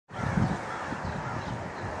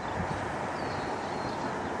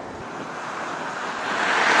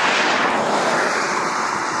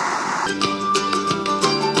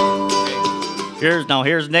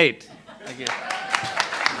Here's Nate. Thank you.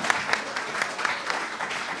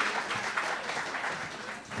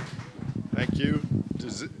 Thank you.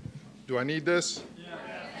 Do I need this?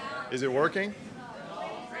 Is it working?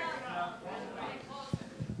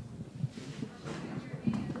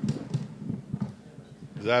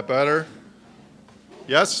 Is that better?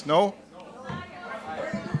 Yes? No?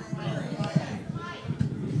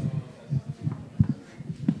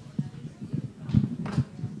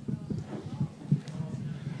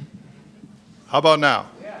 How about now?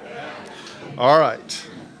 All right.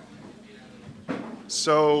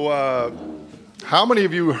 So, how many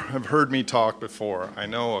of you have heard me talk before? I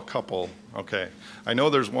know a couple. Okay. I know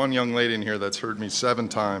there's one young lady in here that's heard me 7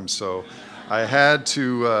 times, so I had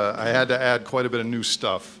to add quite a bit of new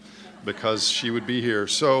stuff because she would be here.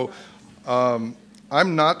 So, I'm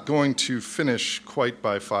not going to finish quite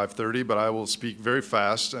by 5:30, but I will speak very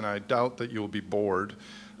fast, and I doubt that you'll be bored.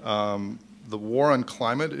 The war on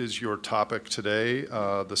climate is your topic today.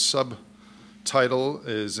 The subtitle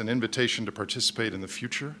is an invitation to participate in the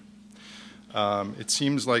future. It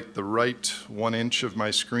seems like the right 1 inch of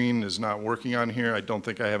my screen is not working on here. I don't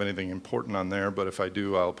think I have anything important on there, but if I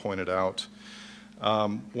do, I'll point it out.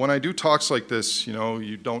 When I do talks like this,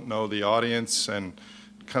 you don't know the audience, and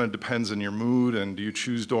it kind of depends on your mood. And do you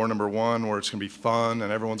choose door number 1 where it's going to be fun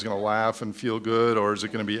and everyone's going to laugh and feel good, or is it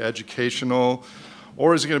going to be educational,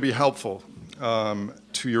 or is it going to be helpful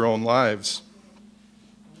to your own lives?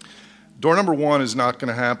 Door number 1 is not going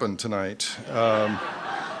to happen tonight. I'm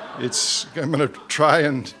going to try,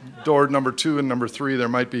 and door number 2 and number 3, there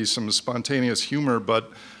might be some spontaneous humor,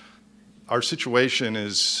 but our situation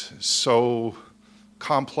is so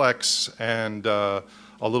complex and a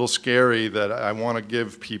little scary that I want to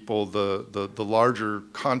give people the larger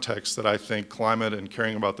context that I think climate and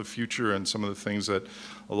caring about the future and some of the things that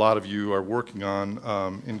a lot of you are working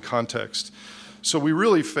on in context. So we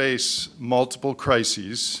really face multiple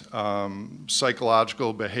crises,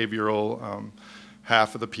 psychological, behavioral.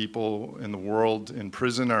 Half of the people in the world in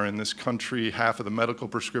prison are in this country. Half of the medical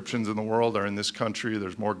prescriptions in the world are in this country.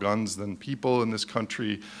 There's more guns than people in this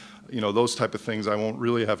country. Those type of things I won't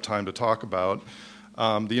really have time to talk about.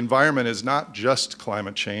 The environment is not just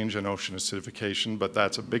climate change and ocean acidification, but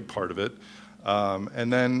that's a big part of it.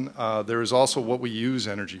 And then there is also what we use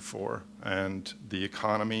energy for, and the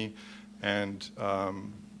economy, and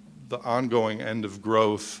the ongoing end of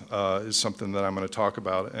growth is something that I'm going to talk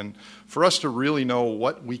about. And for us to really know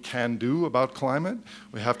what we can do about climate,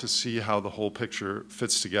 we have to see how the whole picture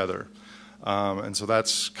fits together. And so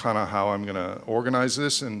that's kind of how I'm going to organize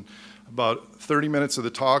this. And about 30 minutes of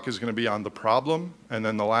the talk is going to be on the problem, and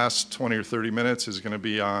then the last 20 or 30 minutes is going to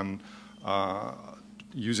be on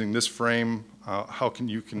using this frame, how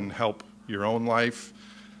you can help your own life,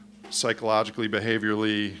 psychologically,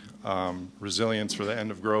 behaviorally, resilience for the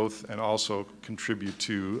end of growth, and also contribute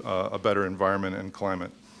to a better environment and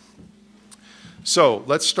climate. So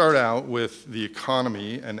let's start out with the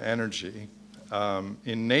economy and energy.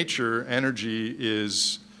 In nature, energy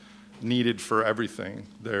is needed for everything.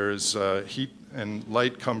 There's heat and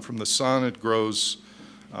light come from the sun. It grows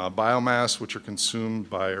biomass, which are consumed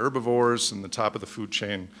by herbivores and the top of the food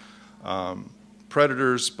chain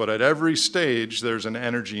predators. But at every stage, there's an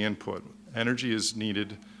energy input. Energy is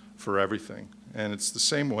needed for everything. And it's the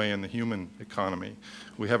same way in the human economy.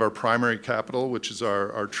 We have our primary capital, which is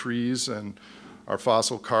our trees and our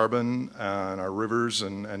fossil carbon and our rivers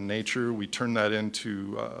and nature. We turn that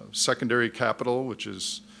into secondary capital, which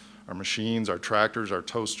is our machines, our tractors, our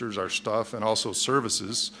toasters, our stuff, and also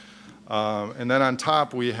services. And then on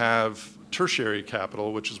top, we have tertiary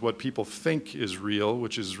capital, which is what people think is real,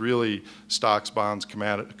 which is really stocks, bonds,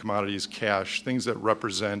 commodities, cash, things that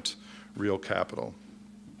represent real capital.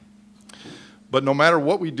 But no matter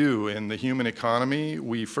what we do in the human economy,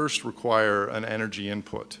 we first require an energy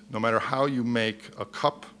input. No matter how you make a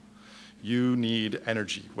cup, you need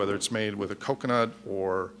energy, whether it's made with a coconut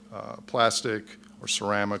or plastic or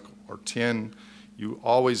ceramic or tin. You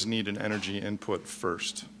always need an energy input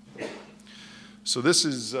first. So this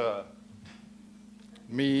is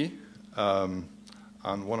me on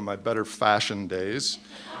one of my better fashion days.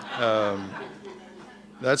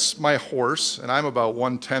 That's my horse, and I'm about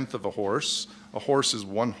 1/10 of a horse. A horse is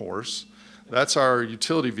 1 horse. That's our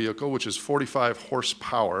utility vehicle, which is 45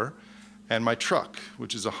 horsepower, and my truck,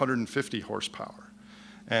 which is 150 horsepower.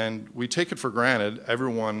 And we take it for granted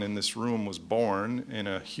everyone in this room was born in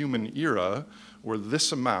a human era where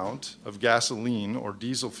this amount of gasoline or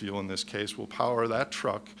diesel fuel in this case will power that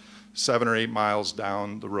truck 7 or 8 miles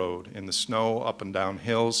down the road in the snow, up and down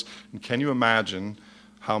hills. And can you imagine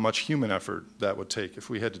how much human effort that would take if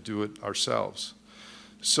we had to do it ourselves?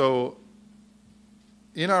 So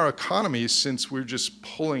in our economy, since we're just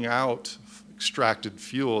pulling out extracted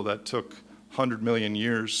fuel that took 100 million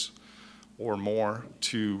years or more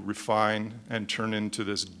to refine and turn into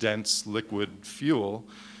this dense liquid fuel,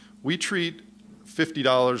 we treat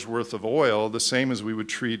 $50 worth of oil the same as we would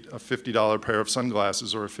treat a $50 pair of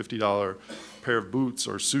sunglasses or a $50 pair of boots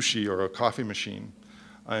or sushi or a coffee machine.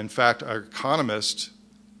 In fact, our economists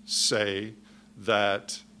say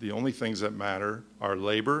that the only things that matter are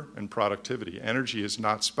labor and productivity. Energy is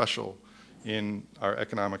not special in our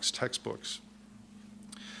economics textbooks.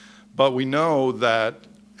 But we know that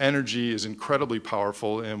energy is incredibly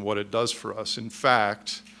powerful in what it does for us. In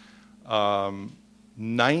fact,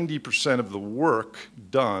 90% of the work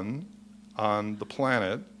done on the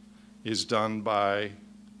planet is done by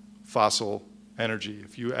fossil energy.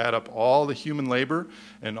 If you add up all the human labor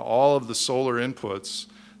and all of the solar inputs,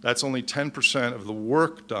 that's only 10% of the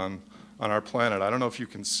work done on our planet. I don't know if you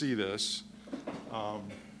can see this.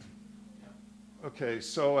 Okay,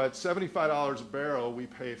 so at $75 a barrel, we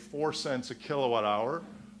pay 4 cents a kilowatt hour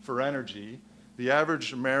for energy. The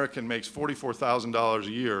average American makes $44,000 a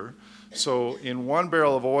year. So in 1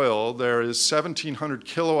 barrel of oil, there is 1,700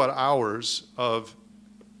 kilowatt hours of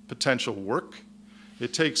potential work.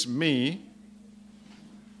 It takes me,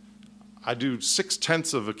 I do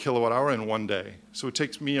 6/10 of a kilowatt hour in 1 day. So it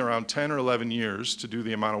takes me around 10 or 11 years to do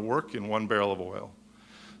the amount of work in 1 barrel of oil.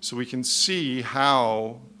 So we can see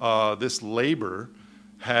how this labor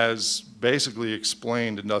has basically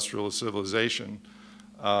explained industrial civilization.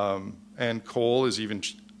 And coal is even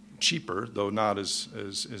cheaper, though not as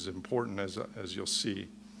important as you'll see.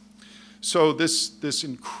 So this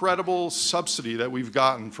incredible subsidy that we've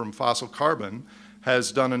gotten from fossil carbon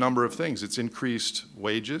has done a number of things. It's increased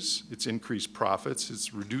wages, it's increased profits,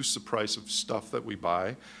 it's reduced the price of stuff that we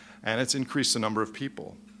buy, and it's increased the number of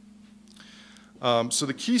people. So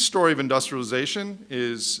the key story of industrialization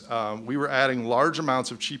is we were adding large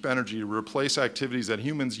amounts of cheap energy to replace activities that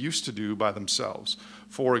humans used to do by themselves.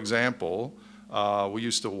 For example, we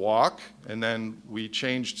used to walk, and then we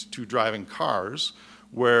changed to driving cars,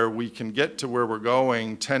 where we can get to where we're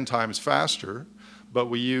going 10 times faster, but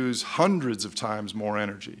we use hundreds of times more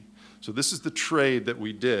energy. So this is the trade that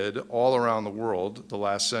we did all around the world the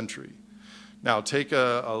last century. Now take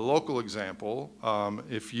a local example.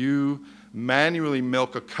 If you manually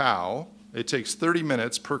milk a cow, it takes 30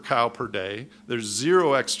 minutes per cow per day. There's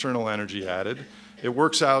 0 external energy added. It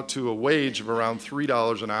works out to a wage of around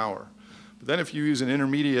 $3 an hour. But then if you use an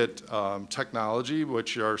intermediate technology,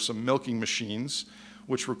 which are some milking machines,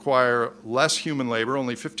 which require less human labor,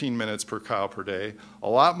 only 15 minutes per cow per day, a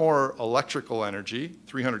lot more electrical energy,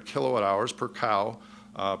 300 kilowatt hours per cow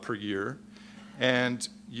per year, and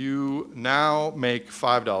you now make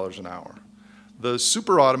 $5 an hour. The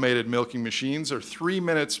super automated milking machines are 3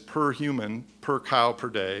 minutes per human per cow per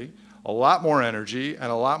day, a lot more energy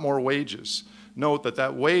and a lot more wages. Note that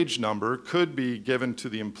that wage number could be given to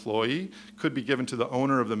the employee, could be given to the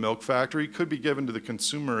owner of the milk factory, could be given to the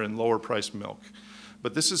consumer in lower priced milk.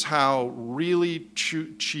 But this is how really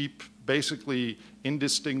cheap, basically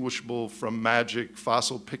indistinguishable from magic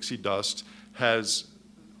fossil pixie dust has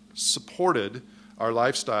supported our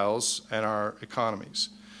lifestyles and our economies.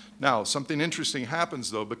 Now, something interesting happens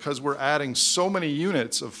though, because we're adding so many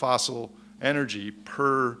units of fossil energy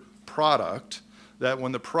per product, that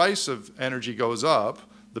when the price of energy goes up,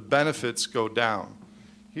 the benefits go down.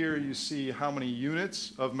 Here you see how many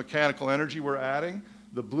units of mechanical energy we're adding.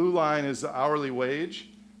 The blue line is the hourly wage,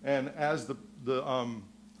 and as the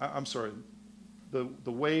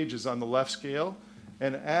wage is on the left scale,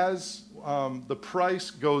 and as the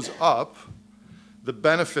price goes up, the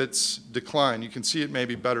benefits decline. You can see it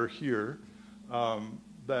maybe better here,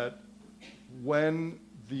 that when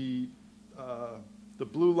the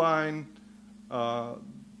blue line, the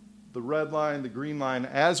red line, the green line,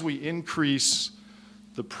 as we increase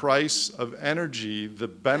the price of energy, the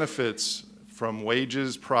benefits from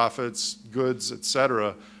wages, profits, goods,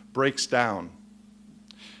 etc., breaks down.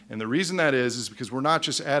 And the reason that is because we're not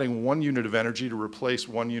just adding 1 unit of energy to replace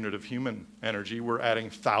 1 unit of human energy, we're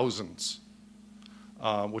adding thousands.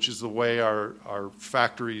 Which is the way our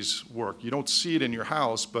factories work. You don't see it in your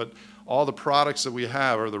house, but all the products that we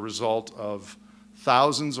have are the result of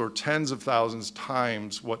thousands or tens of thousands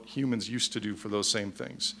times what humans used to do for those same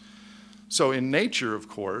things. So in nature, of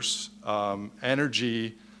course,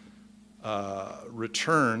 energy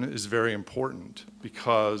return is very important,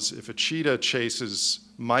 because if a cheetah chases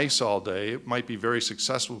mice all day, it might be very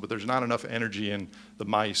successful, but there's not enough energy in the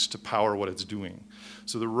mice to power what it's doing.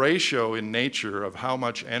 So the ratio in nature of how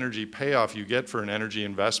much energy payoff you get for an energy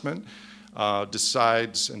investment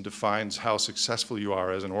decides and defines how successful you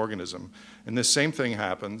are as an organism. And this same thing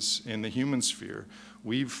happens in the human sphere.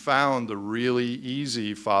 We've found the really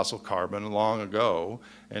easy fossil carbon long ago,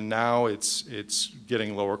 and now it's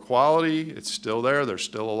getting lower quality. It's still there. There's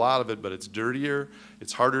still a lot of it, but it's dirtier.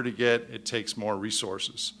 It's harder to get. It takes more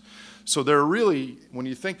resources. So there are really, when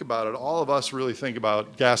you think about it, all of us really think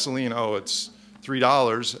about gasoline, oh, it's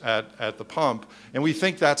 $3 at the pump, and we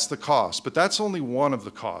think that's the cost. But that's only one of the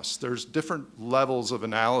costs. There's different levels of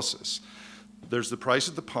analysis. There's the price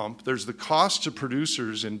at the pump. There's the cost to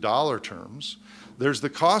producers in dollar terms. There's the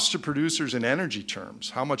cost to producers in energy terms.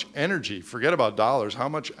 How much energy, forget about dollars, how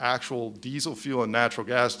much actual diesel fuel and natural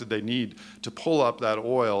gas did they need to pull up that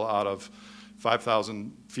oil out of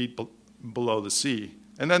 5,000 feet below the sea?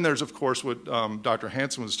 And then there's, of course, what Dr.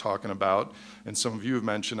 Hansen was talking about, and some of you have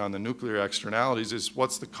mentioned on the nuclear externalities, is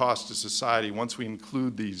what's the cost to society once we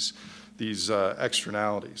include these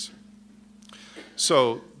externalities.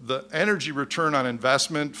 So the energy return on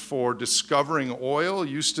investment for discovering oil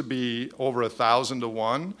used to be over 1,000 to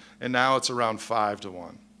 1, and now it's around 5 to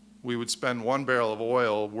 1. We would spend 1 barrel of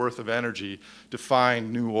oil worth of energy to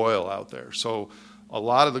find new oil out there. So a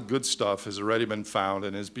lot of the good stuff has already been found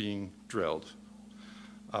and is being drilled.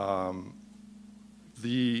 What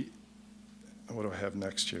do I have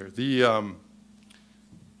next here?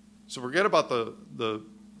 So forget about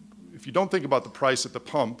if you don't think about the price at the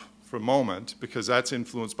pump for a moment, because that's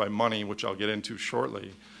influenced by money, which I'll get into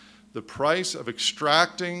shortly, the price of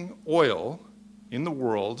extracting oil in the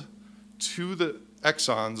world to the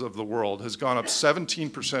Exxons of the world has gone up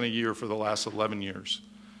 17% a year for the last 11 years.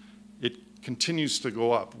 It continues to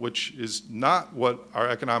go up, which is not what our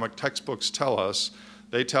economic textbooks tell us.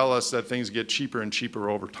 They tell us that things get cheaper and cheaper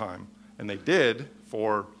over time, and they did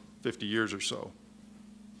for 50 years or so.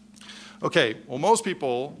 Okay, well, most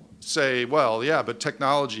people say, well, yeah, but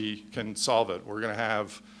technology can solve it. We're going to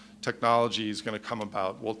have technology is going to come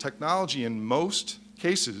about. Well, technology in most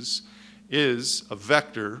cases is a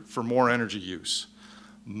vector for more energy use.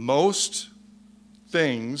 Most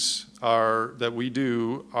things that we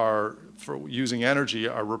do for using energy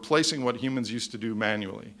are replacing what humans used to do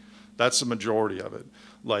manually. That's the majority of it,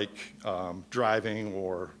 like driving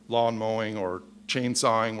or lawn mowing or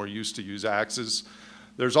chainsawing. We're used to use axes.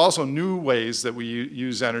 There's also new ways that we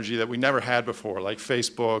use energy that we never had before, like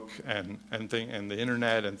Facebook and the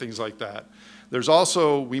internet and things like that. There's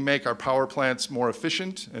also, we make our power plants more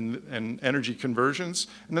efficient and energy conversions.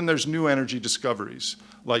 And then there's new energy discoveries,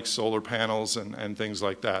 like solar panels and things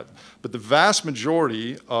like that. But the vast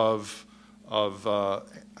majority of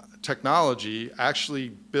technology actually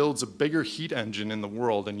builds a bigger heat engine in the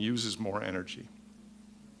world and uses more energy.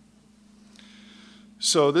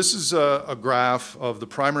 So this is a graph of the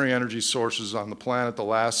primary energy sources on the planet the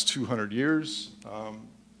last 200 years.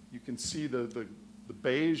 You can see the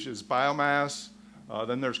beige is biomass,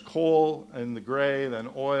 then there's coal in the gray, then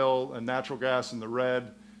oil and natural gas in the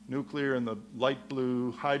red, nuclear in the light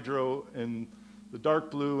blue, hydro in the dark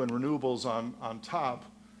blue, and renewables on top.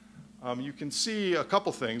 You can see a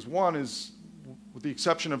couple things. One is, with the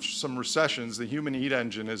exception of some recessions, the human heat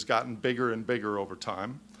engine has gotten bigger and bigger over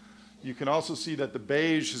time. You can also see that the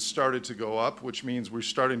beige has started to go up, which means we're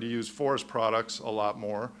starting to use forest products a lot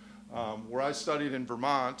more. Where I studied in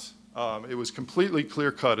Vermont, it was completely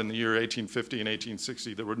clear-cut in the year 1850 and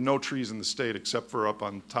 1860. There were no trees in the state except for up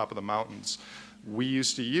on top of the mountains. We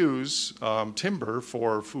used to use timber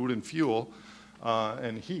for food and fuel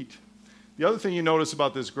and heat. The other thing you notice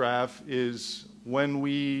about this graph is when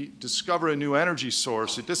we discover a new energy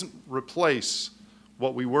source, it doesn't replace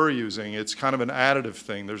what we were using. It's kind of an additive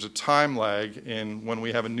thing. There's a time lag in when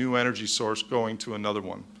we have a new energy source going to another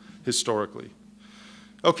one, historically.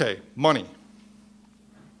 Okay, money.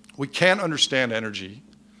 We can't understand energy,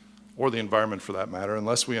 or the environment for that matter,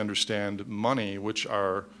 unless we understand money, which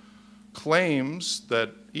are claims that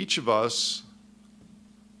each of us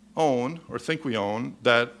own, or think we own,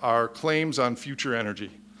 that are claims on future energy.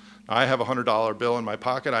 I have a $100 bill in my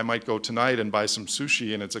pocket. I might go tonight and buy some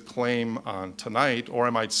sushi, and it's a claim on tonight, or I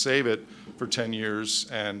might save it for 10 years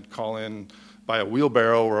and call in, buy a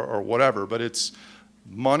wheelbarrow or whatever. But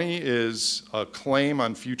money is a claim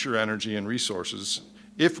on future energy and resources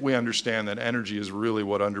if we understand that energy is really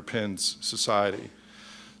what underpins society.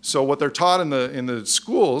 So what they're taught in the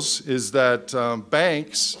schools is that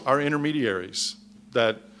banks are intermediaries,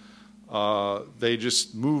 that they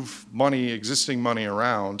just move money, existing money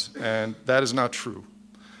around, and that is not true.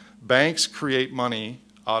 Banks create money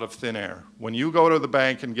out of thin air. When you go to the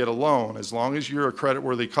bank and get a loan, as long as you're a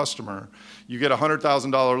creditworthy customer, you get a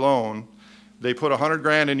 $100,000 loan, they put $100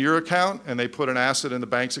 grand in your account and they put an asset in the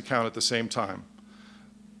bank's account at the same time.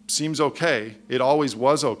 seems okay. It always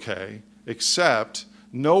was okay, except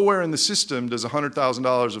nowhere in the system does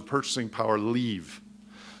 $100,000 of purchasing power leave.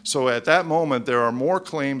 So at that moment, there are more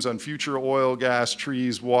claims on future oil, gas,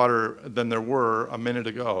 trees, water than there were a minute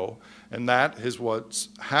ago. And that is what's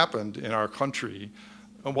happened in our country,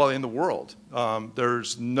 well, in the world.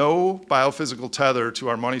 There's no biophysical tether to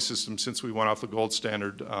our money system since we went off the gold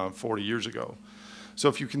standard 40 years ago. So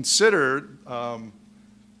if you consider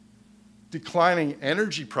declining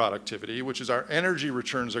energy productivity, which is our energy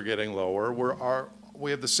returns are getting lower, we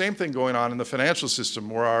have the same thing going on in the financial system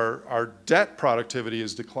where our debt productivity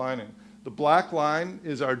is declining. The black line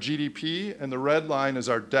is our GDP and the red line is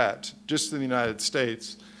our debt, just in the United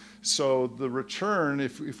States. So the return,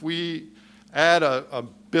 if we add $1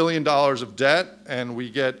 billion of debt and we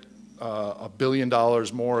get $1 billion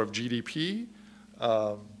more of GDP,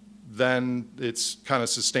 then it's kind of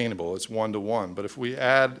sustainable. It's 1-to-1. But if we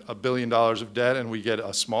add $1 billion of debt and we get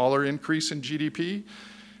a smaller increase in GDP,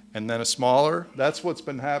 and then a smaller, that's what's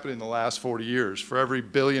been happening in the last 40 years. For every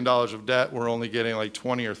 $1 billion of debt, we're only getting like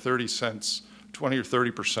 20 or 30%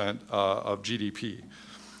 of GDP.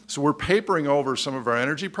 So we're papering over some of our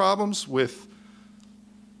energy problems with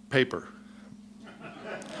paper.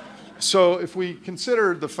 So if we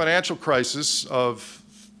consider the financial crisis of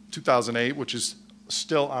 2008, which is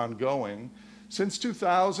still ongoing, since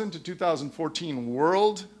 2000 to 2014,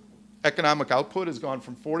 world economic output has gone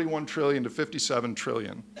from 41 trillion to 57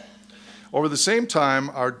 trillion. Over the same time,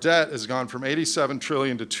 our debt has gone from 87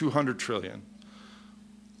 trillion to 200 trillion.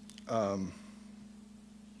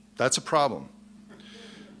 That's a problem.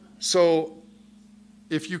 So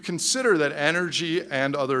if you consider that energy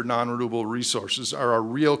and other non-renewable resources are our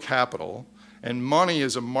real capital, and money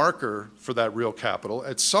is a marker for that real capital,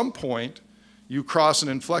 at some point, you cross an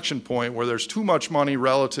inflection point where there's too much money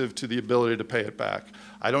relative to the ability to pay it back.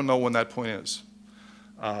 I don't know when that point is.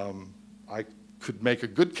 I could make a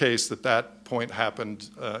good case that that point happened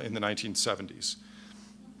in the 1970s.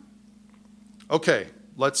 Okay,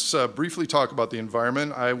 let's briefly talk about the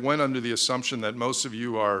environment. I went under the assumption that most of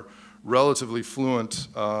you are relatively fluent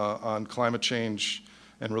on climate change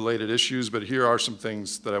and related issues, but here are some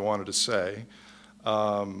things that I wanted to say.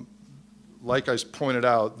 Like I pointed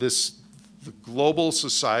out, the global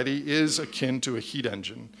society is akin to a heat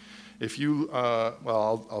engine. If you,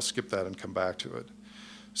 well, I'll skip that and come back to it.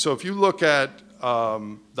 So if you look at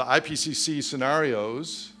the IPCC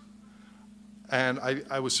scenarios, and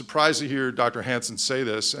I was surprised to hear Dr. Hansen say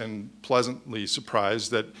this, and pleasantly surprised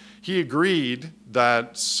that he agreed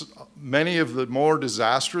that many of the more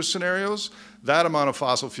disastrous scenarios, that amount of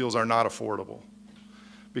fossil fuels are not affordable.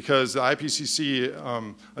 Because the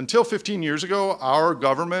IPCC, until 15 years ago, our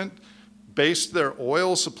government based their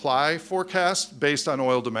oil supply forecast based on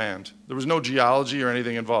oil demand. There was no geology or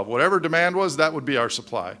anything involved. Whatever demand was, that would be our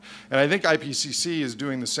supply. And I think IPCC is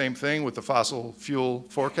doing the same thing with the fossil fuel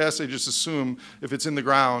forecast. They just assume if it's in the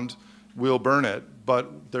ground, we'll burn it.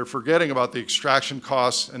 But they're forgetting about the extraction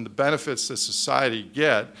costs and the benefits that society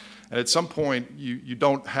get. And at some point, you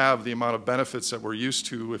don't have the amount of benefits that we're used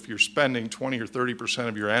to if you're spending 20 or 30%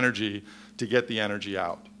 of your energy to get the energy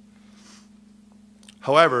out.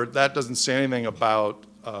 However, that doesn't say anything about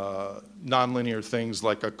nonlinear things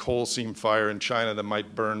like a coal seam fire in China that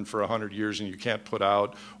might burn for 100 years and you can't put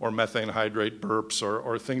out, or methane hydrate burps,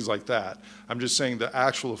 or things like that. I'm just saying the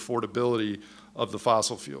actual affordability of the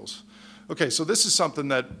fossil fuels. Okay, so this is something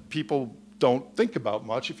that people don't think about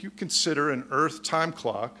much. If you consider an Earth time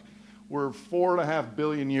clock, we're 4.5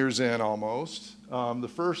 billion years in almost. The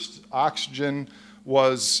first oxygen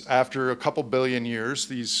was after a couple billion years.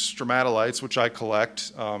 These stromatolites, which I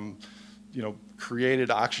collect,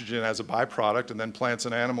 created oxygen as a byproduct, and then plants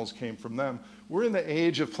and animals came from them. We're in the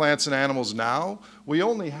age of plants and animals now. We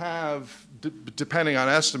only have, depending on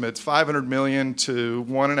estimates, 500 million to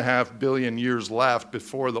 1.5 billion years left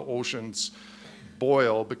before the oceans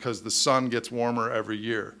boil because the sun gets warmer every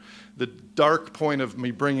year. The dark point of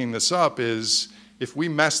me bringing this up is if we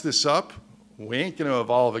mess this up, we ain't going to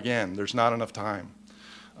evolve again. There's not enough time.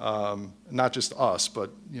 Not just us,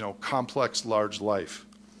 but complex, large life.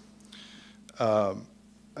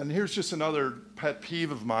 And here's just another pet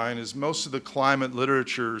peeve of mine is most of the climate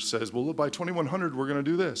literature says, well, by 2100, we're going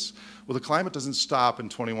to do this. Well, the climate doesn't stop in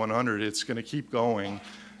 2100. It's going to keep going.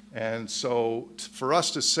 And so for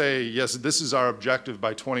us to say, yes, this is our objective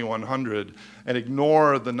by 2100 and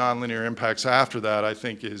ignore the nonlinear impacts after that, I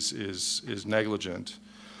think is negligent.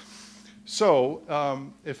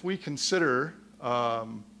 So if we consider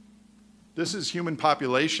this is human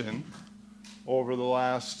population over the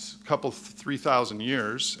last 3,000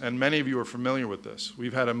 years, and many of you are familiar with this.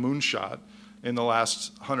 We've had a moonshot in the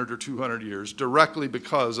last 100 or 200 years, directly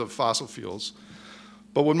because of fossil fuels.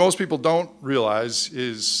 But what most people don't realize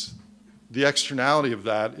is the externality of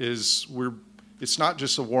that is it's not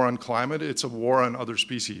just a war on climate, it's a war on other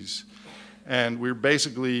species. And we're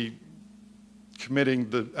basically committing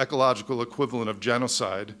the ecological equivalent of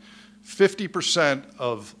genocide. 50%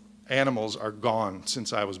 of animals are gone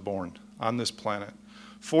since I was born on this planet.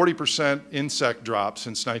 40% insect drop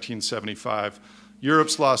since 1975.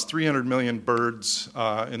 Europe's lost 300 million birds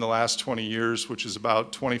in the last 20 years, which is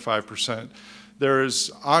about 25%. There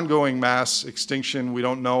is ongoing mass extinction. We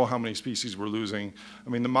don't know how many species we're losing. I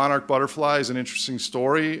mean, the monarch butterfly is an interesting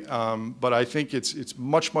story, but I think it's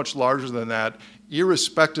much, much larger than that,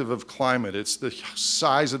 irrespective of climate. It's the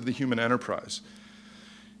size of the human enterprise.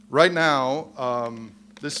 Right now,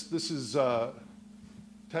 this is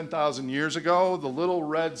 10,000 years ago. The little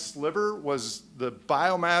red sliver was the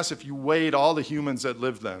biomass if you weighed all the humans that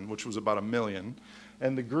lived then, which was about 1 million.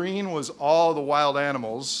 And the green was all the wild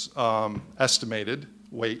animals estimated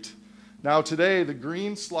weight. Now today, the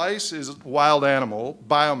green slice is wild animal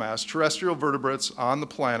biomass, terrestrial vertebrates on the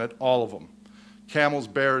planet, all of them. Camels,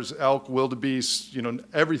 bears, elk, wildebeest,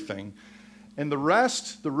 everything. And the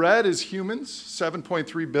rest, the red is humans,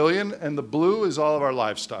 7.3 billion, and the blue is all of our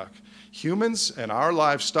livestock. Humans and our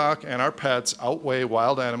livestock and our pets outweigh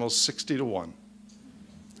wild animals 60 to 1.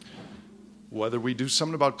 Whether we do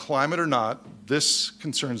something about climate or not, this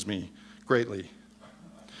concerns me greatly.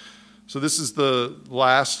 So this is the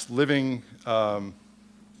last living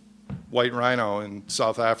white rhino in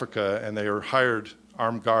South Africa, and they are hired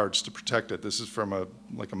armed guards to protect it. This is from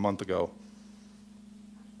like a month ago.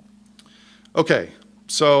 Okay,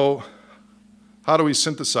 so how do we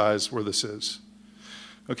synthesize where this is?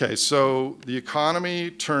 Okay, so the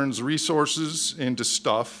economy turns resources into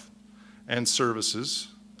stuff and services,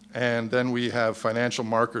 and then we have financial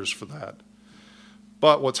markers for that.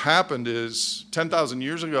 But what's happened is 10,000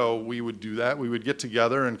 years ago, we would do that. We would get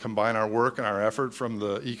together and combine our work and our effort from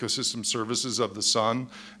the ecosystem services of the sun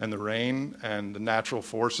and the rain and the natural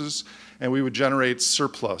forces, and we would generate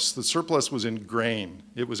surplus. The surplus was in grain.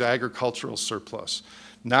 It was agricultural surplus.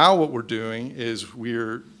 Now what we're doing is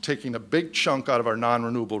we're taking a big chunk out of our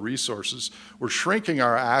non-renewable resources. We're shrinking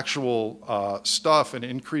our actual stuff and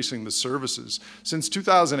increasing the services. Since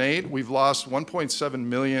 2008, we've lost 1.7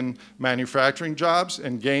 million manufacturing jobs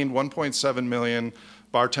and gained 1.7 million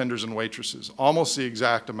bartenders and waitresses, almost the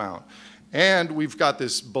exact amount. And we've got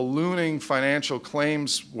this ballooning financial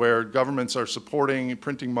claims where governments are supporting,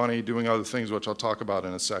 printing money, doing other things, which I'll talk about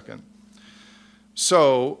in a second.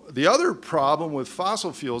 So the other problem with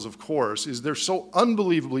fossil fuels, of course, is they're so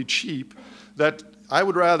unbelievably cheap that I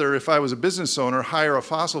would rather, if I was a business owner, hire a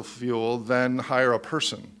fossil fuel than hire a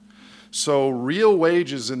person. So real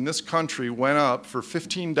wages in this country went up for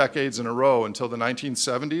 15 decades in a row until the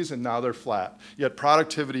 1970s, and now they're flat. Yet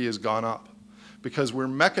productivity has gone up because we're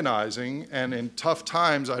mechanizing, and in tough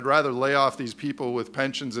times, I'd rather lay off these people with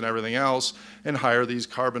pensions and everything else and hire these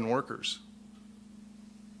carbon workers.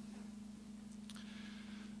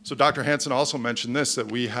 So Dr. Hansen also mentioned this,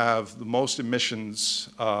 that we have the most emissions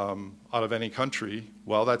out of any country.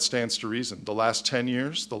 Well, that stands to reason. The last 10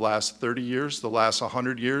 years, the last 30 years, the last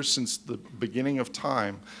 100 years, since the beginning of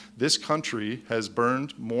time, this country has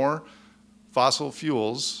burned more fossil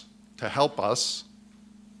fuels to help us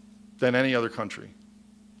than any other country.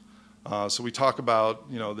 So we talk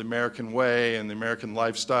about, the American way and the American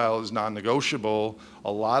lifestyle is non-negotiable.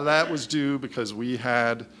 A lot of that was due because we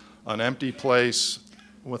had an empty place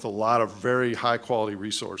with a lot of very high quality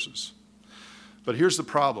resources. But here's the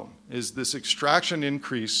problem, is this extraction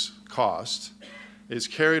increase cost is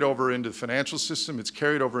carried over into the financial system, it's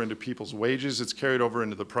carried over into people's wages, it's carried over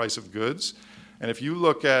into the price of goods. And if you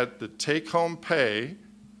look at the take-home pay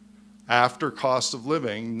after cost of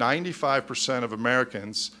living, 95% of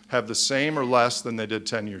Americans have the same or less than they did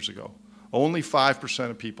 10 years ago. Only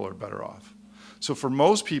 5% of people are better off. So for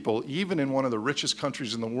most people, even in one of the richest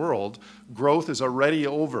countries in the world, growth is already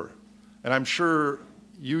over. And I'm sure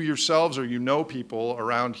you yourselves or people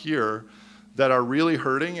around here that are really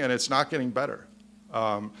hurting, and it's not getting better.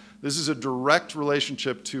 This is a direct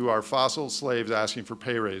relationship to our fossil slaves asking for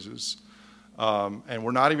pay raises. And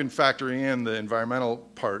we're not even factoring in the environmental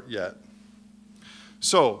part yet.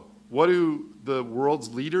 So what do the world's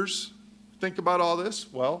leaders think about all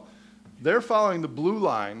this? Well, they're following the blue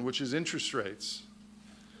line, which is interest rates.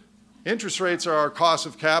 Interest rates are our cost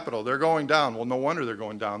of capital. They're going down. Well, no wonder they're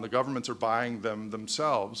going down. The governments are buying them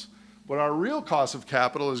themselves. But our real cost of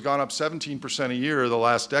capital has gone up 17% a year the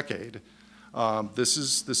last decade. This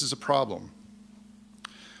is a problem.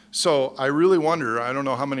 So I really wonder, I don't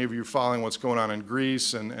know how many of you are following what's going on in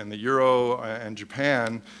Greece and the Euro and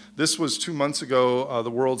Japan. This was 2 months ago,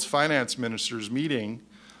 the world's finance ministers meeting.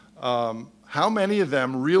 How many of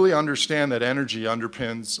them really understand that energy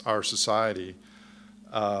underpins our society?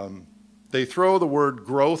 They throw the word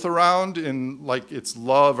growth around in like it's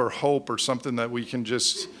love or hope or something that we can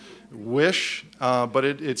just wish, but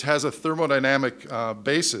it has a thermodynamic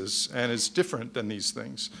basis and is different than these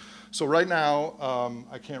things. So right now,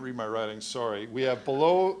 I can't read my writing, sorry. We have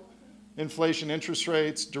below inflation interest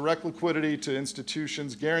rates, direct liquidity to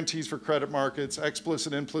institutions, guarantees for credit markets,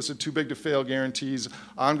 explicit, implicit, too big to fail guarantees,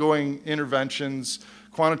 ongoing interventions,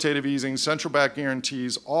 quantitative easing, central bank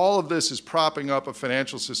guarantees. All of this is propping up a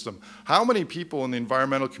financial system. How many people in the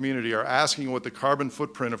environmental community are asking what the carbon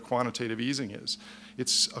footprint of quantitative easing is?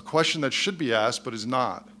 It's a question that should be asked, but is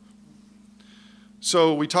not.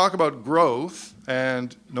 So we talk about growth,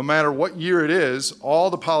 and no matter what year it is,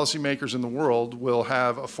 all the policymakers in the world will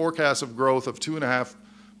have a forecast of growth of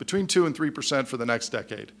between 2 and 3% for the next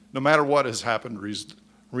decade, no matter what has happened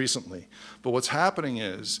recently. But what's happening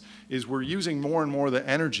is we're using more and more of the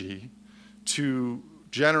energy to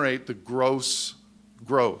generate the gross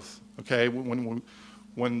growth, okay?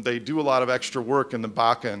 When they do a lot of extra work in the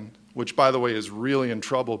Bakken, which, by the way, is really in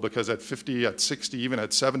trouble because at 50, at 60, even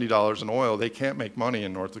at $70 in oil, they can't make money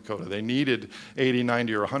in North Dakota. They needed 80,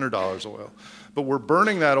 90, or $100 oil. But we're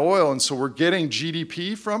burning that oil, and so we're getting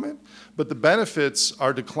GDP from it, but the benefits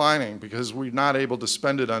are declining because we're not able to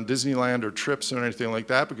spend it on Disneyland or trips or anything like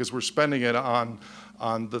that because we're spending it on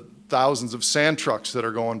the thousands of sand trucks that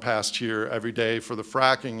are going past here every day for the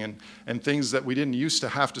fracking and things that we didn't used to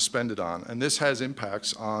have to spend it on. And this has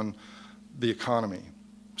impacts on the economy.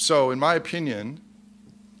 So in my opinion,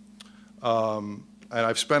 and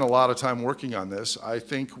I've spent a lot of time working on this, I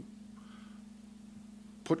think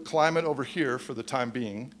put climate over here for the time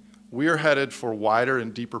being. We are headed for wider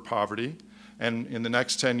and deeper poverty, and in the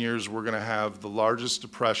next 10 years we're going to have the largest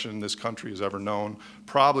depression this country has ever known,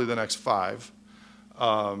 probably the next 5,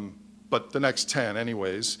 but the next 10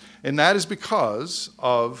 anyways. And that is because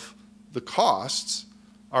of the costs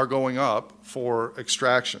are going up for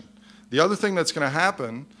extraction. The other thing that's going to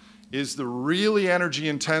happen is the really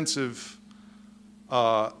energy-intensive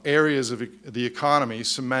areas of the economy,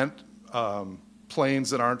 cement, planes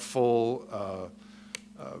that aren't full,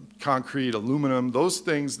 concrete, aluminum, those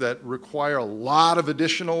things that require a lot of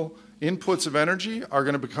additional inputs of energy are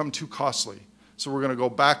going to become too costly. So we're going to go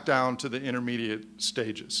back down to the intermediate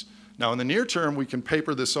stages. Now, in the near term, we can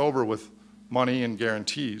paper this over with money and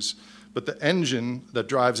guarantees, but the engine that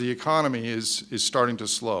drives the economy is starting to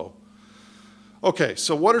slow. Okay,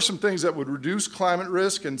 so what are some things that would reduce climate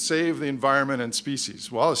risk and save the environment and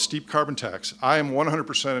species? Well, a steep carbon tax. I am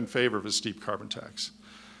 100% in favor of a steep carbon tax.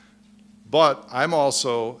 But I'm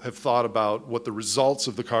also have thought about what the results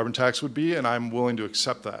of the carbon tax would be, and I'm willing to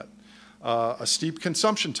accept that. A steep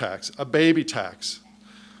consumption tax, a baby tax.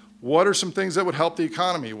 What are some things that would help the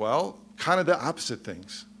economy? Well, kind of the opposite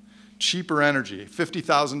things. Cheaper energy,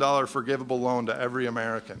 $50,000 forgivable loan to every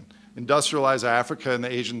American. Industrialize Africa and the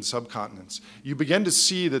Asian subcontinents. You begin to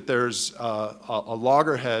see that there's a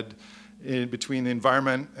loggerhead between the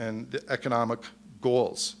environment and the economic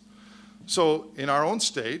goals. So in our own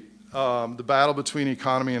state, the battle between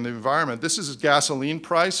economy and the environment, this is gasoline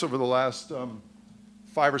price over the last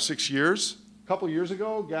 5 or 6 years. A couple years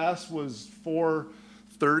ago, gas was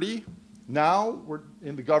 $4.30. Now,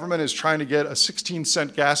 the government is trying to get a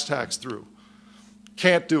 16-cent gas tax through.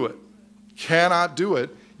 Can't do it. Cannot do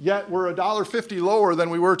it. Yet we're $1.50 lower than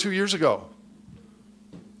we were 2 years ago.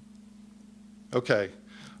 Okay.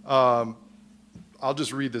 I'll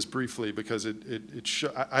just read this briefly because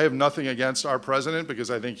I have nothing against our president because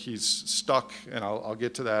I think he's stuck, and I'll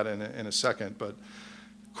get to that in a second. But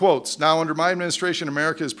quotes, now under my administration,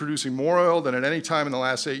 America is producing more oil than at any time in the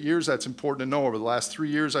last 8 years. That's important to know. Over the last 3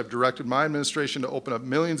 years, I've directed my administration to open up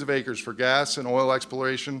millions of acres for gas and oil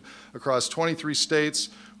exploration across 23 states.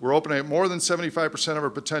 We're opening up more than 75% of our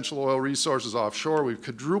potential oil resources offshore. We've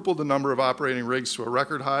quadrupled the number of operating rigs to a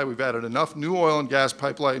record high. We've added enough new oil and gas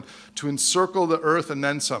pipeline to encircle the earth and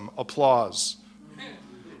then some. Applause.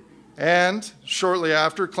 And shortly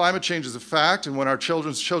after, climate change is a fact, and when our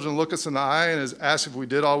children's children look us in the eye and ask if we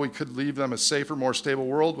did all we could leave them a safer, more stable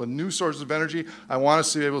world with new sources of energy, I want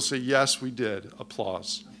us to be able to say, yes, we did.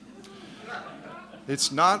 Applause.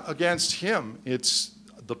 It's not against him. It's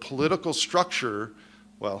the political structure.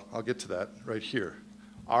 Well, I'll get to that right here.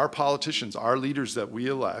 Our politicians, our leaders that we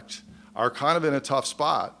elect, are kind of in a tough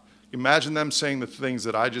spot. Imagine them saying the things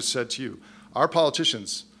that I just said to you. Our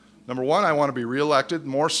politicians, Number one, I want to be reelected,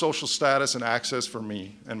 more social status and access for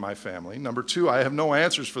me and my family. Number two, I have no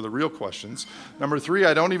answers for the real questions. Number three,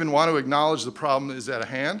 I don't even want to acknowledge the problem is at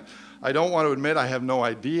hand. I don't want to admit I have no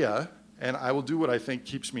idea, and I will do what I think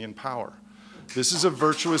keeps me in power. This is a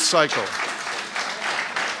virtuous cycle.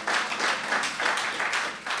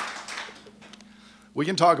 We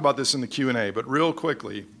can talk about this in the Q&A, but real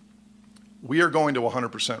quickly, we are going to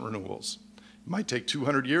 100% renewables. It might take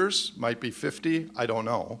 200 years, might be 50, I don't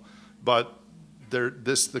know, but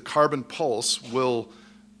the carbon pulse will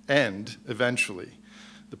end eventually.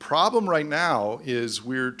 The problem right now is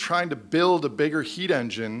we're trying to build a bigger heat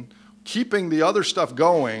engine, keeping the other stuff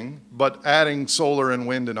going, but adding solar and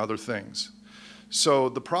wind and other things. So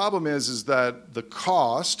the problem is that the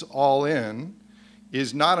cost all in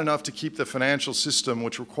is not enough to keep the financial system,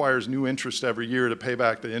 which requires new interest every year to pay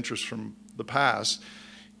back the interest from the past.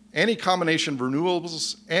 Any combination of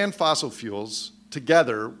renewables and fossil fuels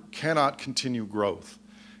together cannot continue growth.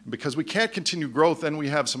 And because we can't continue growth, then we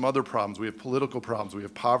have some other problems. We have political problems, we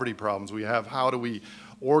have poverty problems, we have how do we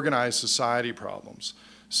organize society problems.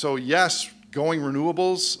 So yes, going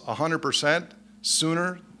renewables 100%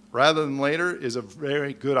 sooner rather than later is a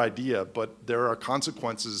very good idea, but there are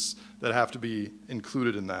consequences that have to be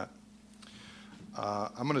included in that.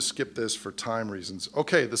 I'm going to skip this for time reasons.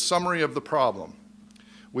 Okay, the summary of the problem.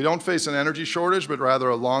 We don't face an energy shortage, but rather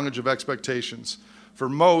a longage of expectations. For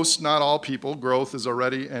most, not all people, growth is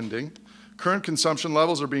already ending. Current consumption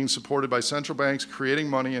levels are being supported by central banks creating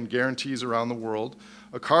money and guarantees around the world.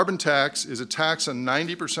 A carbon tax is a tax on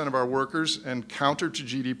 90% of our workers and counter to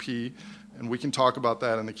GDP, and we can talk about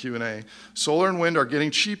that in the Q&A. Solar and wind are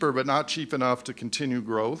getting cheaper, but not cheap enough to continue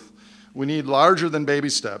growth. We need larger than baby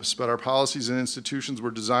steps, but our policies and institutions were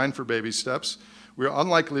designed for baby steps. We are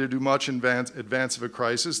unlikely to do much in advance of a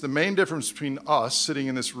crisis. The main difference between us sitting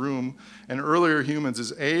in this room and earlier humans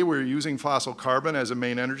is A, we're using fossil carbon as a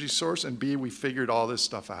main energy source, and B, we figured all this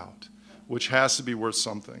stuff out, which has to be worth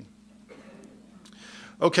something.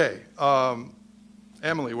 Okay,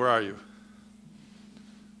 Emily, where are you?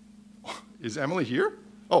 Is Emily here?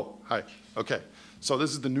 Oh, hi, okay. So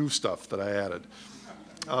this is the new stuff that I added.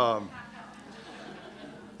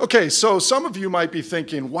 Okay, so some of you might be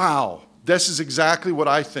thinking, wow, this is exactly what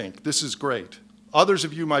I think. This is great. Others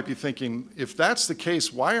of you might be thinking, if that's the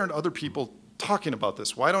case, why aren't other people talking about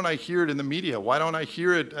this? Why don't I hear it in the media? Why don't I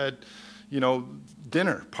hear it at,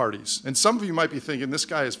 dinner parties? And some of you might be thinking, this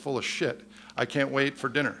guy is full of shit. I can't wait for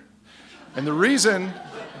dinner. And the reason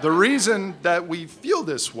that we feel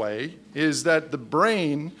this way is that the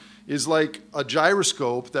brain is like a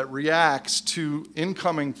gyroscope that reacts to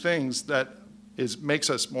incoming things that makes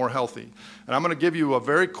us more healthy. And I'm going to give you a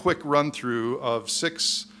very quick run through of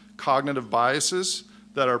 6 cognitive biases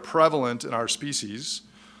that are prevalent in our species.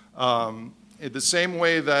 In the same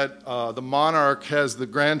way that the monarch has the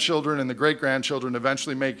grandchildren and the great-grandchildren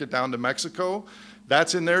eventually make it down to Mexico,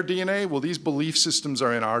 that's in their DNA. Well, these belief systems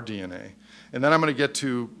are in our DNA. And then I'm going to get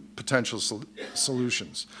to potential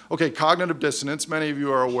solutions. Okay, cognitive dissonance. Many of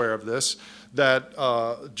you are aware of this, that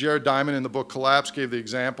Jared Diamond in the book Collapse gave the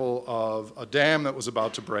example of a dam that was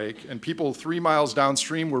about to break, and people 3 miles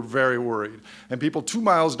downstream were very worried. And people 2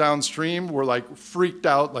 miles downstream were like freaked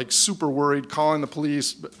out, like super worried, calling the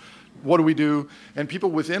police. What do we do? And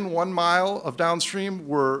people within 1 mile of downstream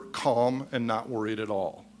were calm and not worried at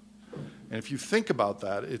all. And if you think about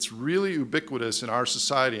that, it's really ubiquitous in our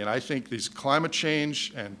society. And I think these climate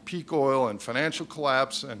change and peak oil and financial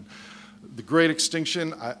collapse and the great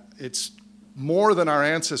extinction, it's more than our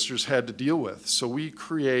ancestors had to deal with. So we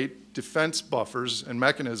create defense buffers and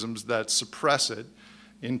mechanisms that suppress it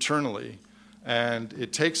internally. And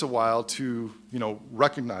it takes a while to,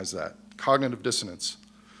 recognize that, cognitive dissonance.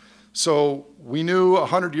 So we knew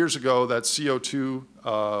 100 years ago that CO2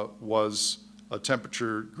 was a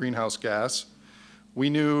temperature greenhouse gas. We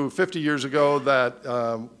knew 50 years ago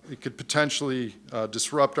that it could potentially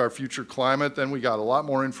disrupt our future climate. Then we got a lot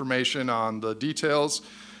more information on the details.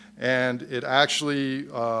 And it actually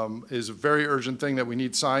is a very urgent thing that we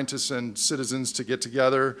need scientists and citizens to get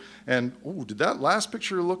together. And, oh, did that last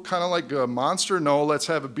picture look kind of like a monster? No, let's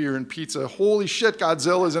have a beer and pizza. Holy shit,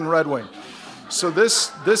 Godzilla's in Red Wing. So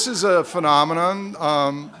this is a phenomenon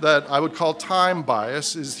that I would call time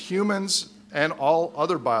bias, is humans and all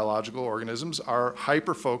other biological organisms are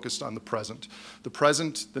hyper-focused on the present. The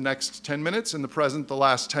present, the next 10 minutes, and the present, the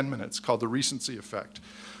last 10 minutes, called the recency effect.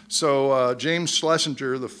 So James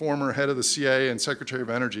Schlesinger, the former head of the CIA and Secretary of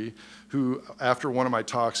Energy, who after one of my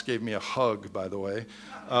talks gave me a hug, by the way,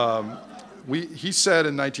 he said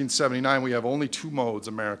in 1979, we have only 2 modes,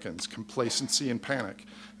 Americans, complacency and panic.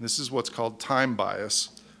 And this is what's called time bias.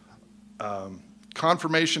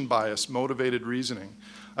 Confirmation bias, motivated reasoning.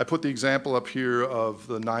 I put the example up here of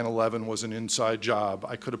the 9/11 was an inside job.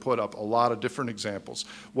 I could have put up a lot of different examples.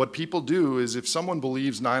 What people do is if someone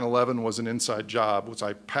believes 9/11 was an inside job, which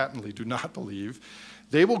I patently do not believe,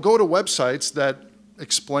 they will go to websites that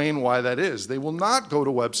explain why that is. They will not go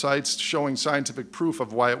to websites showing scientific proof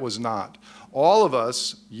of why it was not. All of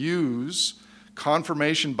us use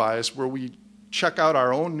confirmation bias where we check out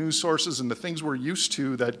our own news sources and the things we're used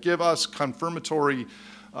to that give us confirmatory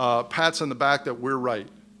pats on the back that we're right.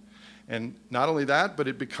 And not only that, but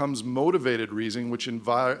it becomes motivated reasoning, which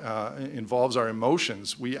involves our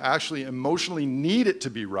emotions. We actually emotionally need it to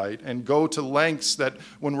be right and go to lengths that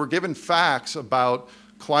when we're given facts about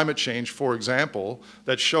climate change, for example,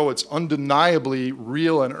 that show it's undeniably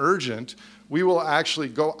real and urgent, we will actually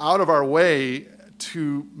go out of our way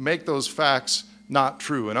to make those facts not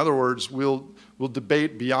true. In other words, we'll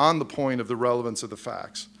debate beyond the point of the relevance of the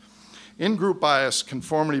facts. In-group bias,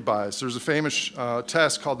 conformity bias. There's a famous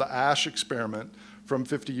test called the Ash experiment from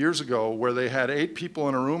 50 years ago where they had 8 people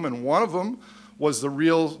in a room and one of them was the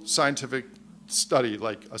real scientific study,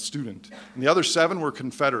 like a student. And the other 7 were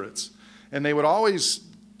Confederates. And they would always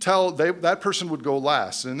tell, that person would go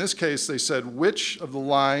last. And in this case, they said, which of the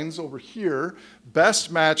lines over here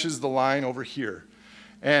best matches the line over here?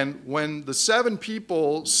 And when the 7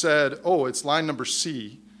 people said, oh, it's line number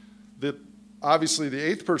C, obviously the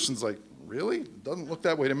 8th person's like, really? It doesn't look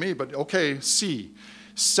that way to me, but okay, C.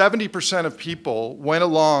 70% of people went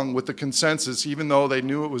along with the consensus even though they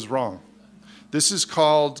knew it was wrong. This is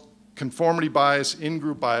called conformity bias,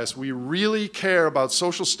 in-group bias. We really care about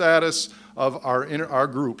social status of our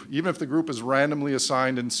group, even if the group is randomly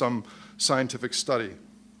assigned in some scientific study.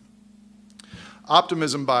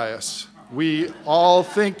 Optimism bias. We all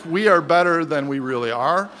think we are better than we really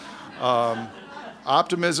are.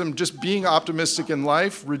 Optimism, just being optimistic in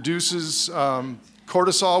life, reduces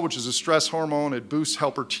cortisol, which is a stress hormone. It boosts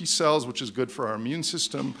helper T cells, which is good for our immune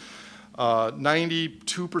system.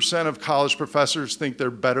 92% of college professors think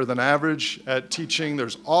they're better than average at teaching.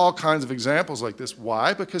 There's all kinds of examples like this.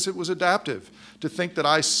 Why? Because it was adaptive. To think that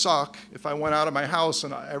I suck, if I went out of my house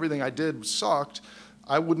and everything I did sucked,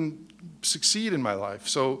 I wouldn't succeed in my life.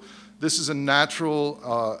 So this is a natural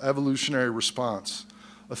evolutionary response.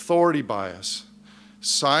 Authority bias.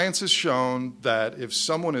 Science has shown that if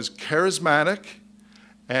someone is charismatic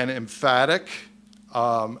and emphatic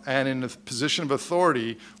and in a position of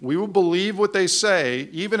authority, we will believe what they say,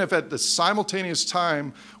 even if at the simultaneous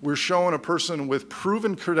time we're showing a person with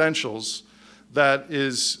proven credentials that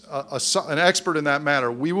is an expert in that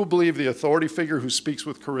matter. We will believe the authority figure who speaks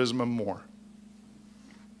with charisma more.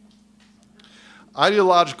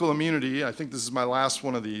 Ideological immunity, I think this is my last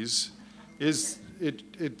one of these, is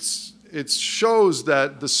it shows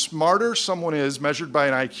that the smarter someone is measured by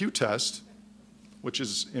an IQ test, which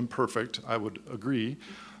is imperfect, I would agree,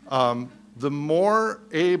 the more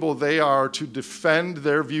able they are to defend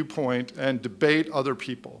their viewpoint and debate other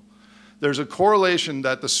people. There's a correlation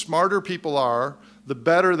that the smarter people are, the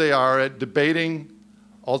better they are at debating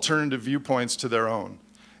alternative viewpoints to their own.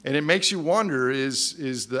 And it makes you wonder,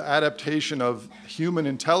 is the adaptation of human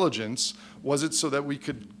intelligence, was it so that we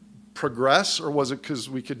could progress, or was it because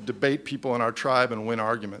we could debate people in our tribe and win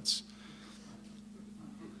arguments?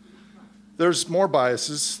 There's more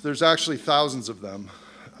biases. There's actually thousands of them,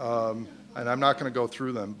 and I'm not going to go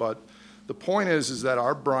through them, but the point is that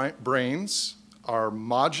our brains are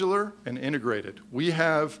modular and integrated. We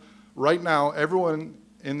have, right now, everyone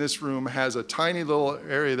in this room has a tiny little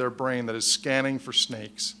area of their brain that is scanning for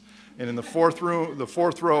snakes. And in the fourth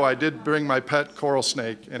row, I did bring my pet coral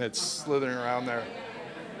snake, and it's slithering around there.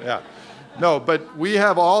 Yeah. No, but we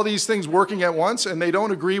have all these things working at once, and they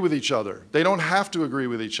don't agree with each other. They don't have to agree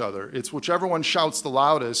with each other. It's whichever one shouts the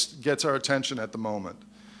loudest gets our attention at the moment.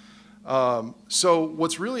 So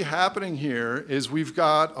what's really happening here is we've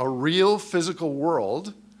got a real physical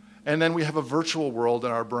world, and then we have a virtual world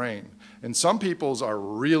in our brain. And some people's are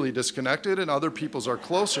really disconnected, and other people's are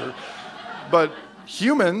closer. But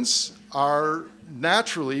humans are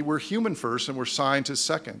naturally, we're human first, and we're scientists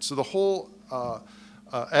second. So the whole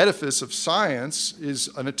edifice of science is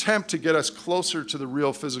an attempt to get us closer to the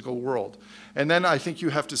real physical world. And then I think you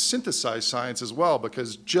have to synthesize science as well,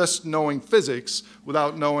 because just knowing physics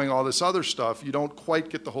without knowing all this other stuff, you don't quite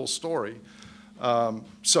get the whole story.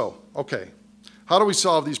 Okay, how do we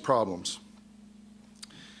solve these problems?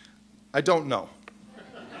 I don't know.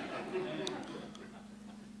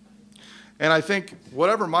 And I think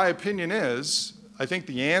whatever my opinion is, I think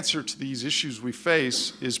the answer to these issues we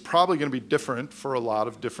face is probably going to be different for a lot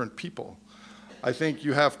of different people. I think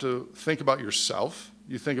you have to think about yourself.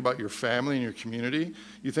 you think about your family and your community,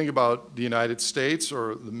 you think about the United States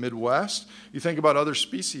or the Midwest, you think about other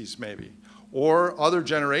species maybe, or other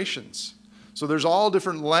generations. So there's all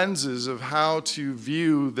different lenses of how to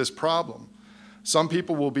view this problem. Some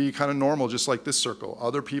people will be kind of normal, just like this circle.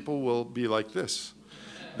 Other people will be like this.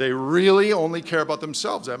 They really only care about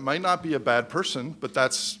themselves. That might not be a bad person, but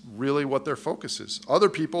that's really what their focus is. Other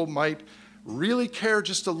people might really care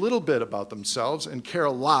just a little bit about themselves and care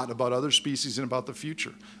a lot about other species and about the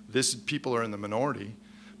future. These people are in the minority,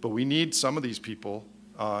 but we need some of these people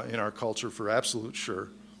in our culture for absolute sure.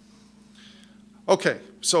 Okay,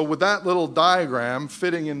 so with that little diagram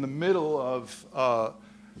fitting in the middle of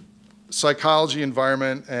psychology,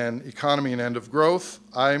 environment, and economy and end of growth,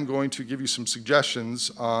 I'm going to give you some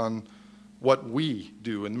suggestions on what we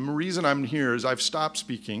do. And the reason I'm here is I've stopped